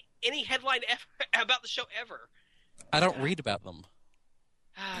 any headline ever about the show ever. I don't read about them.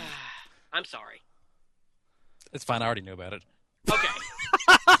 I'm sorry. It's fine. I already knew about it. Okay.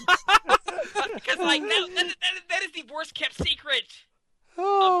 Because, like, that is the worst kept secret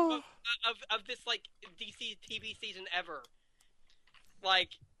of this, like, DC TV season ever. It's like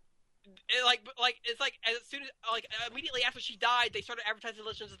as soon as, like, immediately after she died, they started advertising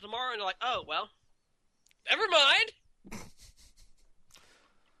Legends of Tomorrow, and they're like, oh, well, never mind.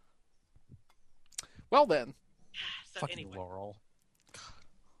 Well then. So Fucking anyway, Laurel.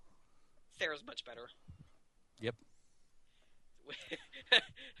 Sarah's much better. Yep.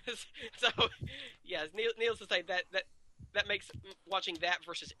 So, yeah, needless to say, that makes watching that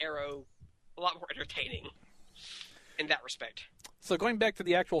versus Arrow a lot more entertaining in that respect. So going back to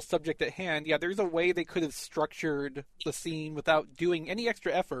the actual subject at hand, yeah, there's a way they could have structured the scene without doing any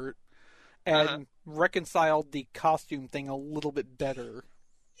extra effort and reconciled the costume thing a little bit better.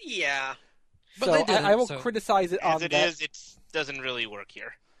 Yeah. But So they didn't, I will so- criticize it on As it that. is, it doesn't really work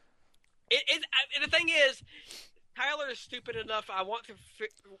here. The thing is, Tyler is stupid enough. I want to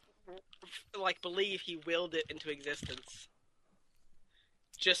believe he willed it into existence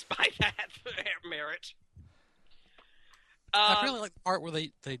just by that merit. I really like the part where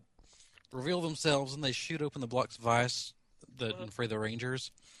they reveal themselves and they shoot open the blocks of ice for the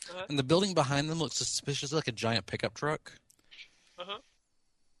Rangers. And the building behind them looks suspiciously like a giant pickup truck.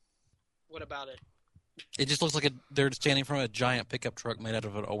 What about it? It just looks like they're standing from a giant pickup truck made out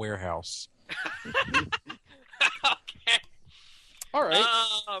of a warehouse. Okay. All right.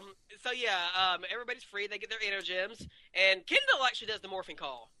 So yeah, everybody's free. They get their energems, and Kendall actually does the morphing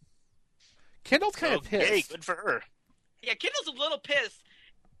call. Kendall's kind of Okay, pissed. good for her. Yeah, Kendall's a little pissed,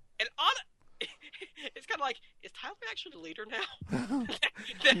 and it's kind of like, is Tyler actually the leader now?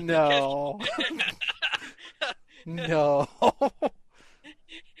 No. No.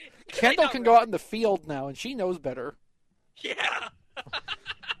 Kendall can go out in the field now, and she knows better. Yeah.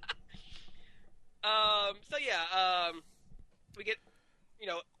 We get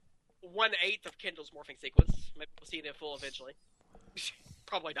 1/8 of Kendall's morphing sequence. Maybe we'll see it in full eventually.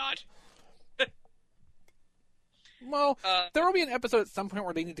 Probably not. Well, there will be an episode at some point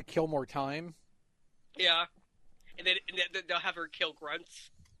where they need to kill more time. Yeah, and then they'll have her kill grunts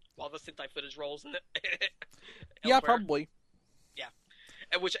while the Sentai footage rolls. Yeah, probably. Yeah,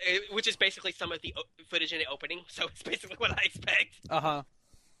 which is basically some of the footage in the opening. So it's basically what I expect. Uh-huh.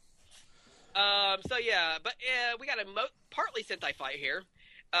 But we got a partly Sentai fight here,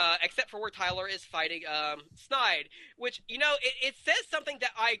 except for where Tyler is fighting Snide, which, it says something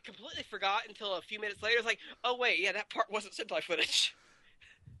that I completely forgot until a few minutes later. It's like, oh wait, yeah, that part wasn't Sentai footage.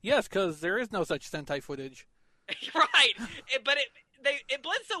 Yes, because there is no such Sentai footage. Right, but it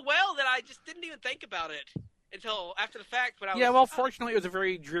blends so well that I just didn't even think about it until after the fact. When Fortunately, it was a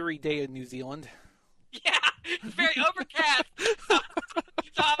very dreary day in New Zealand. Yeah, it's very overcast.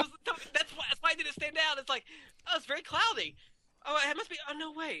 That's why I didn't stand out. It's like, oh, it's very cloudy. Oh, it must be. Oh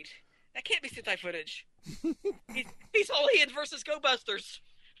no, wait, that can't be Sentai footage. He's only in versus Go Busters.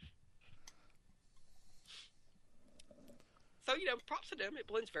 So props to them. It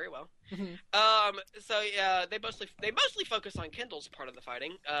blends very well. Mm-hmm. They mostly focus on Kendall's part of the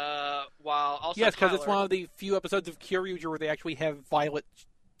fighting, while also Yes, because it's Tyler- one of the few episodes of Kyoryuger where they actually have Violet,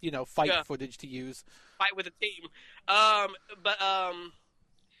 fight footage to use. Fight with a team.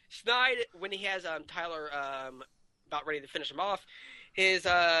 Snide, when he has Tyler about ready to finish him off, his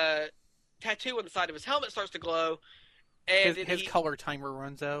tattoo on the side of his helmet starts to glow, and His color timer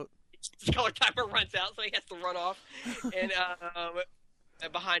runs out. his color timer runs out, so he has to run off and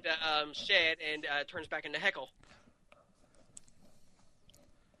behind a shed and turns back into Heckle.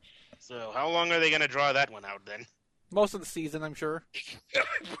 So how long are they going to draw that one out then? Most of the season, I'm sure.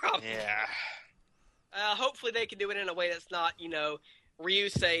 Probably. Yeah. Hopefully they can do it in a way that's not,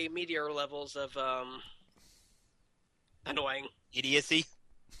 Ryusei meteor levels of annoying. Idiocy.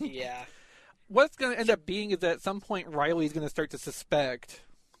 Yeah. What's going to end up being is that at some point Riley's going to start to suspect.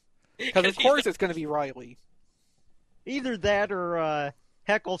 Because of course it's going to be Riley. Either that or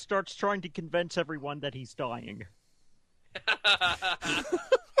Heckle starts trying to convince everyone that he's dying.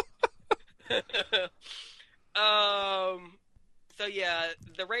 So yeah,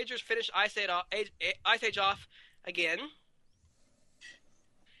 the Rangers finish Ice Age off again.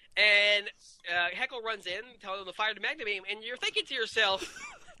 And Heckle runs in, telling them to fire the Magna Beam, and you're thinking to yourself,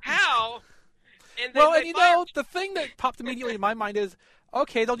 how? And then the thing that popped immediately in my mind is,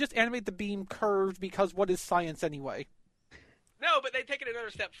 okay, they'll just animate the beam curved because what is science anyway? No, but they take it another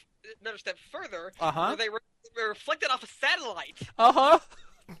step further. Uh-huh. Where they reflect it off a satellite. Uh-huh.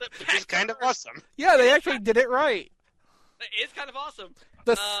 Which is kind of awesome. Yeah, they actually did it right. It's kind of awesome.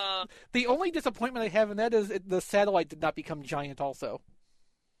 The only disappointment I have in that is the satellite did not become giant also.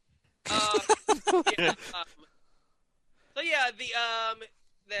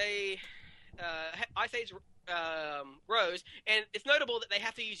 Ice Age rose, and it's notable that they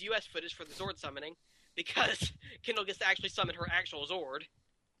have to use U.S. footage for the Zord summoning because Kendall gets to actually summon her actual Zord.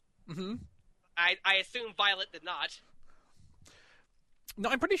 Mm-hmm. I assume Violet did not. No,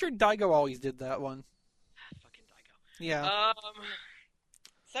 I'm pretty sure Daigo always did that one. Fucking Daigo. Yeah.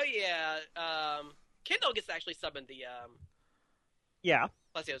 Kendall gets to actually summon the Yeah,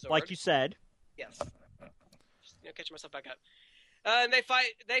 Plesio Zord. like you said. Yes. Just, catching myself back up. And they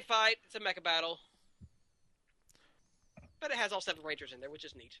fight. It's a mecha battle. But it has all 7 Rangers in there, which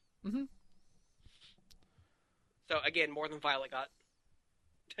is neat. Mm-hmm. So, again, more than Violet got.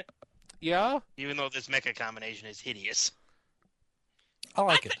 Yeah? Even though this mecha combination is hideous. I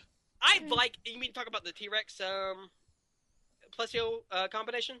like it. You mean talk about the T-Rex Plesio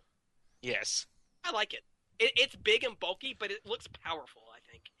combination? Yes. I like it. It's big and bulky, but it looks powerful, I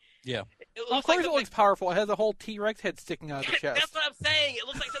think. Yeah. It Of course it looks powerful. It has a whole T-Rex head sticking out of the chest. That's what I'm saying. It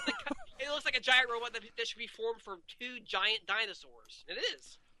looks like something. It looks like a giant robot that should be formed from 2 giant dinosaurs. It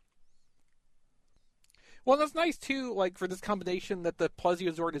is. Well, that's nice, too, like, for this combination that the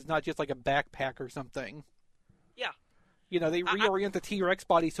Plesiozord is not just like a backpack or something. Yeah. You know, they reorient the T-Rex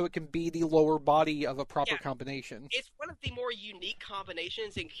body so it can be the lower body of a proper combination. It's one of the more unique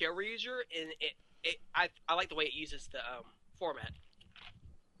combinations in Kyoryuger, and I like the way it uses the format.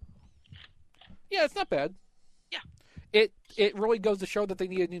 Yeah, it's not bad. Yeah. It really goes to show that they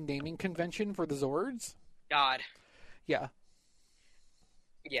need a new naming convention for the Zords. God. Yeah.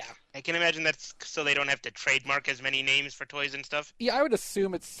 Yeah. I can imagine that's so they don't have to trademark as many names for toys and stuff. Yeah, I would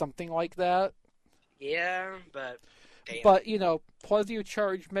assume it's something like that. Yeah, but... Damn. But, you know, Plesio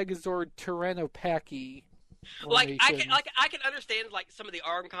Charge, Megazord, Tyrannopachi. Like, I can understand, like, some of the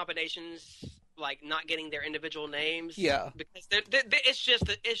ARM combinations, like, not getting their individual names. Yeah. Because it's just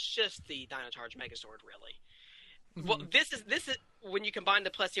the Dino Charge Megazord, really. Mm-hmm. Well, this is when you combine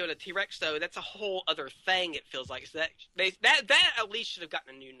the Plesio and the T-Rex, though, that's a whole other thing, it feels like. So that at least should have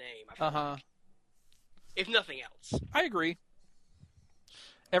gotten a new name, I feel like. If nothing else. I agree.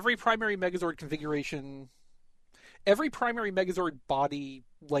 Every primary Megazord configuration... Every primary Megazord body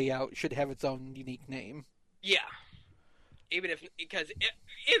layout should have its own unique name. Yeah. Even if... Because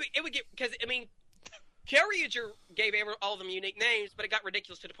it would get... Because, I mean... Kyoryuger gave all of them unique names, but it got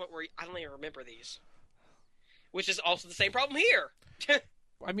ridiculous to the point where I don't even remember these. Which is also the same problem here.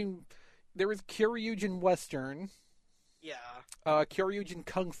 I mean, there was Kyoryugen Western. Yeah. Kyoryugen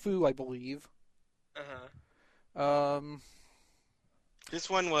Kung Fu, I believe. Uh-huh. This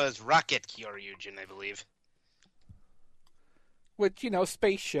one was Rocket Kyoryugen, I believe. Which, you know,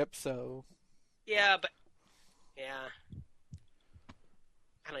 spaceship, so... Yeah, but... Yeah.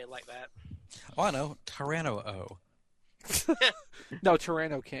 I don't even like that. Oh, I know. Tyranno-O. No,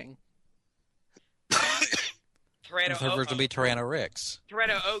 Tyranno King. Tyranno Her version would be Tyranno-Rex.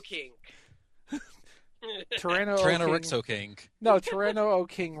 Tyranno-O King. Tyranno-Rex-O King. No, Tyranno-O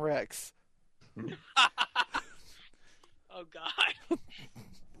King Rex. Oh, God.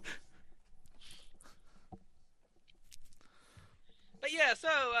 But yeah, so,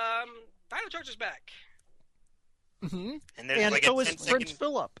 Dino Charger's back. Mm-hmm. And there's And like so a is 10 Prince second,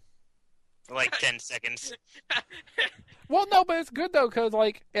 Philip. like 10 seconds. Well, no, but it's good, though, because,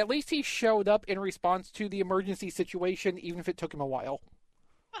 like, at least he showed up in response to the emergency situation, even if it took him a while.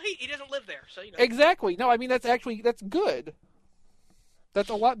 Well, he doesn't live there, so, you know. Exactly. No, I mean, that's good. That's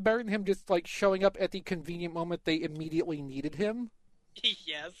a lot better than him just, like, showing up at the convenient moment they immediately needed him.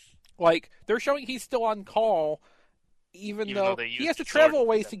 Yes. Like, they're showing he's still on call, even though they he used has to the travel a sword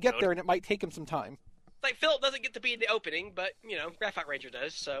ways to get episode. there, and it might take him some time. Like, Philip doesn't get to be in the opening, but, you know, Graphite Ranger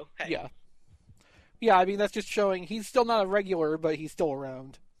does, so, hey. Yeah. Yeah, I mean, that's just showing he's still not a regular, but he's still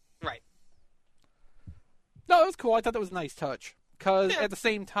around. Right. No, it was cool. I thought that was a nice touch. Because Yeah. at the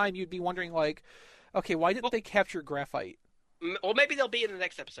same time, you'd be wondering, like, okay, why didn't they capture Graphite? Well, maybe they'll be in the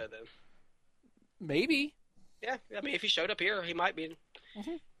next episode, then. Maybe. Yeah, I mean, if he showed up here, he might be.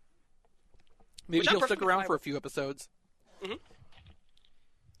 Maybe Which I'm he'll stick perfectly around fine for a with. few episodes.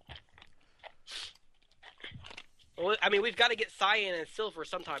 Well, I mean, we've got to get Cyan and Silver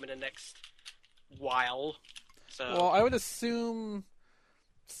sometime in the next while. So. Well, I would assume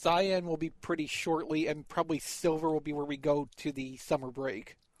Cyan will be pretty shortly, and probably Silver will be where we go to the summer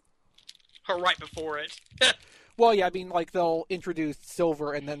break. Or right before it. Well, yeah, I mean, like, they'll introduce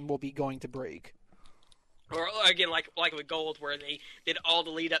Silver, and then we'll be going to break. Or, again, like with Gold, where they did all the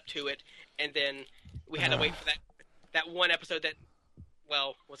lead up to it, and then we had to wait for that one episode that,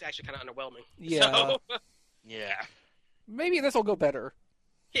 well, was actually kind of underwhelming. Yeah. So, Yeah. Maybe this will go better.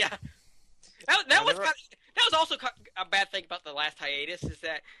 yeah. That was also a bad thing about the last hiatus, is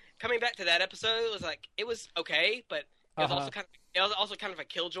that coming back to that episode, it was okay, but it was also kind of a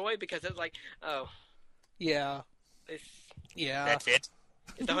killjoy, because it was like, oh, Yeah. yeah, That's it.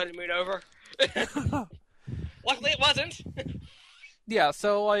 is the honeymoon over? Luckily, it wasn't. Yeah,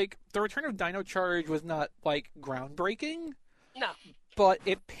 so, like, the return of Dino Charge was not, like, groundbreaking, No, but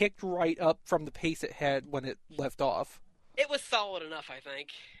it picked right up from the pace it had when it left off. it was solid enough, I think.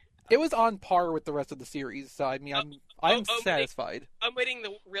 It was on par with the rest of the series, so, I mean, I'm satisfied. Omitting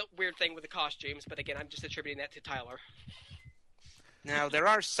the real weird thing with the costumes, but again, I'm just attributing that to Tyler. Now, there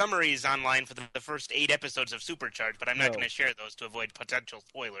are summaries online for the first 8 episodes of Supercharged, but I'm not No. going to share those to avoid potential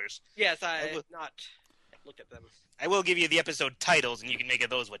spoilers. Yes, I have not looked at them. I will give you the episode titles, and you can make of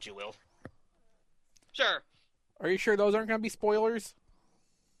those what you will. Sure, Are you sure those aren't going to be spoilers?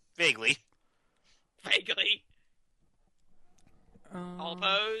 Vaguely. vaguely. All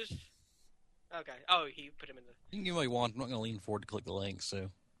opposed? Okay. Oh, he put him in the... You can give me one. I'm not going to lean forward to click the link, so...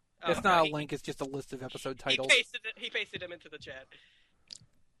 It's Oh, not okay. a link, it's just a list of episode He titles. pasted them into the chat.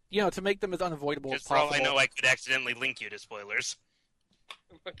 You know, to make them as unavoidable Just as for all possible. I know, I could accidentally link you to spoilers.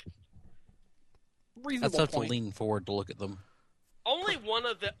 Reasonable That's tough point. to lean forward to look at them. Only one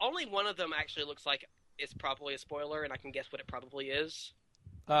of them actually looks like it's probably a spoiler, and I can guess what it probably is.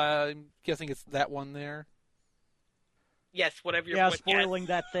 I'm guessing it's that one there. Yes, whatever you're... Yeah, what- spoiling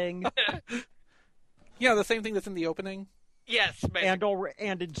that thing, Yeah, the same thing that's in the opening. Yes, basically.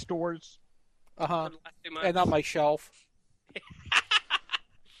 and in stores. Uh-huh. For the last 2 months. And on my shelf.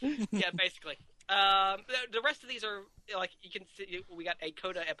 Yeah, basically. The rest of these are, like, you can see, we got a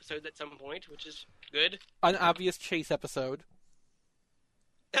Coda episode at some point, which is good. An obvious chase episode.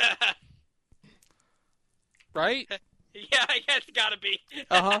 Right? Yeah, it's gotta be.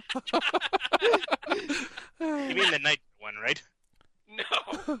 Uh-huh. You mean the night one, right?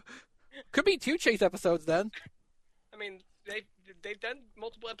 No. Could be 2 chase episodes then. I mean, they've done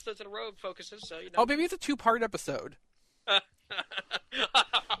multiple episodes in a row of focuses, so, you know. Oh, maybe it's a 2-part episode.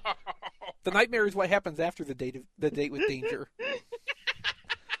 The nightmare is what happens after the date with Danger.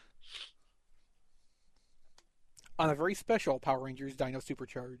 On a very special Power Rangers Dino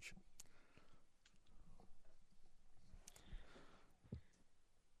Supercharge.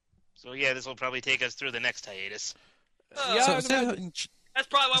 So yeah, this will probably take us through the next hiatus. Yeah, So I'd instead imagine- of, That's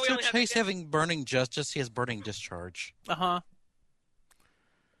probably why we instead only of have... Chase having burning justice, he has burning discharge. Uh-huh.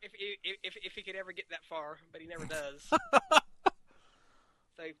 If he could ever get that far, but he never does. So,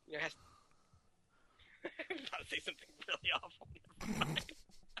 you know, has... I'm about to say something really awful. Never mind.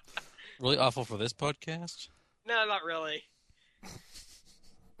 Really awful for this podcast? No, not really.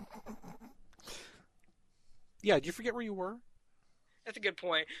 Yeah, did you forget where you were? That's a good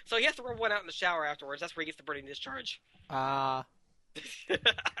point. So he has to rub one out in the shower afterwards. That's where he gets the burning discharge. Well,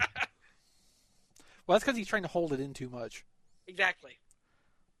 that's because he's trying to hold it in too much. Exactly.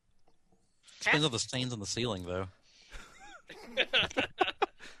 Depends on the stains on the ceiling, though. Damn.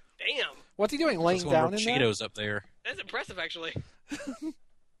 What's he doing, laying There's one down more in there? Cheetos up there. That's impressive, actually.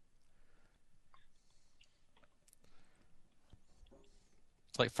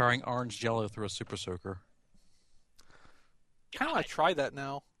 It's like firing orange jello through a super soaker. Kind of want to try that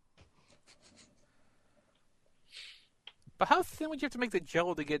now. But how thin would you have to make the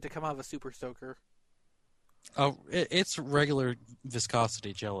jello to get it to come out of a super soaker? Oh, it's regular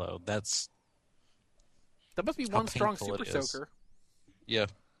viscosity jello. That's That must be How one strong painful super it is. soaker. yeah.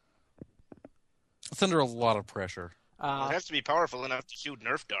 It's under a lot of pressure. Well, it has to be powerful enough to shoot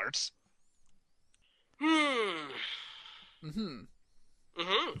Nerf darts. Mm-hmm.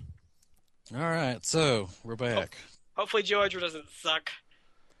 All right, so we're back. Hopefully Georgia doesn't suck.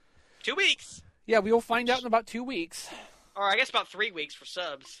 2 weeks. Yeah, we will find out in about 2 weeks. Or I guess about 3 weeks for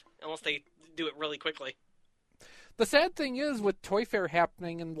subs. Unless they do it really quickly. The sad thing is, with Toy Fair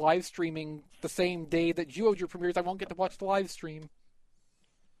happening and live streaming the same day that Geoger premieres, I won't get to watch the live stream.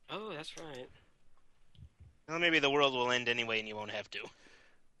 Oh, that's right. Well, maybe the world will end anyway and you won't have to.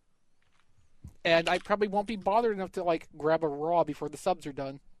 And I probably won't be bothered enough to, like, grab a Raw before the subs are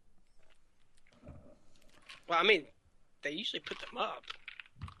done. Well, I mean, they usually put them up.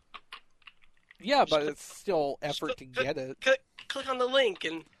 Yeah, but it's still effort to get it. Click on the link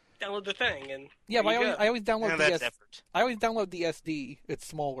and download the thing, and yeah, but I always download No, the that's effort. I always download the SD. It's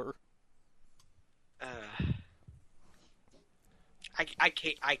smaller. I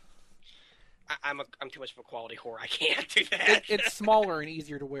can't. I'm too much of a quality whore. I can't do that. It's smaller and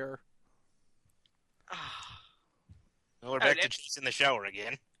easier to wear. Well, we're back to Chase in the shower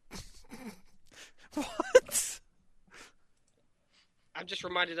again. What? I'm just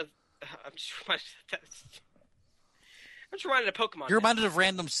reminded of Pokemon. You're reminded of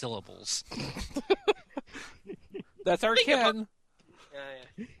random syllables. That's our Ken.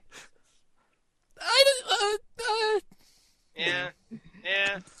 Yeah.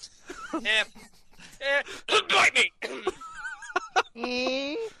 Bite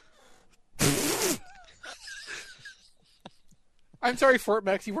me. I'm sorry, Fort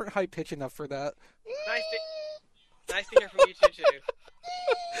Max. You weren't high pitch enough for that. Nice to hear from you too.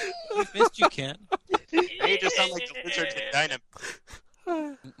 We missed you, Ken. Now you just sound like the lizards in Dynamite.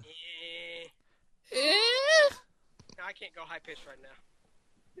 No, I can't go high pitched right now.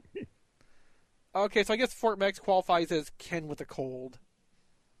 Okay, so I guess Fort Max qualifies as Ken with a cold.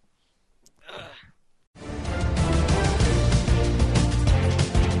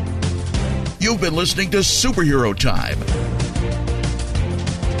 You've been listening to Superhero Time.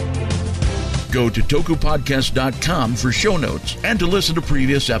 Go to tokupodcast.com for show notes and to listen to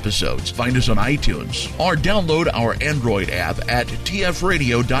previous episodes. Find us on iTunes or download our Android app at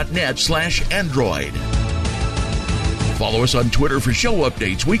tfradio.net/Android. Follow us on Twitter for show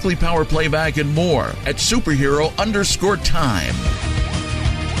updates, weekly power playback, and more at superhero_time.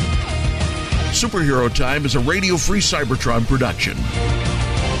 Superhero Time is a Radio-Free Cybertron production.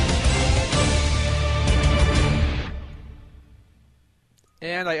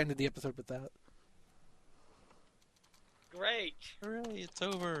 And I ended the episode with that. Great. Hooray, it's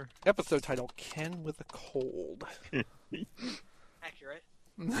over. Episode title, Ken with a Cold. Accurate.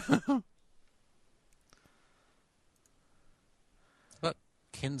 But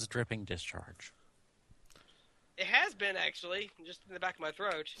Ken's dripping discharge. It has been, actually, just in the back of my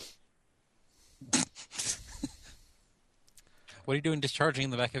throat. What are you doing discharging in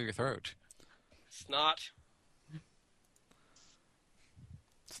the back of your throat? Snot.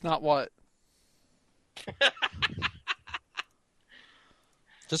 It's not what?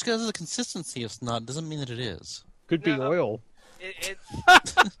 Just because of the consistency of snot doesn't mean that it is. Could be oil. It's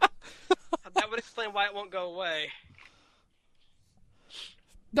that would explain why it won't go away.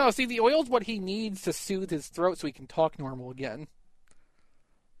 No, see, the oil's what he needs to soothe his throat so he can talk normal again.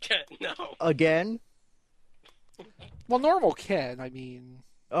 No. Again? Well, normal Ken, I mean,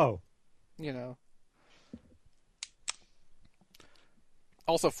 Oh. you know.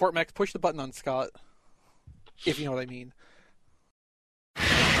 Also, Fort Max, push the button on Scott. If you know what I mean. ス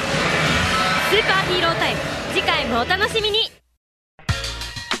ーパーヒーロータイム次回もお楽しみに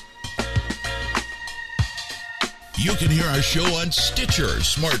You can hear our show on Stitcher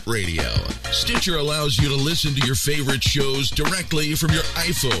Smart Radio. Stitcher allows you to listen to your favorite shows directly from your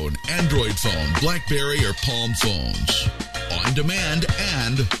iPhone, Android phone, BlackBerry, or Palm phones. On demand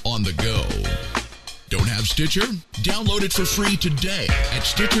and on the go. Don't have Stitcher? Download it for free today at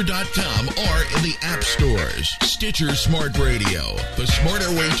Stitcher.com or in the app stores. Stitcher Smart Radio, the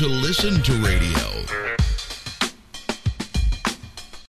smarter way to listen to radio.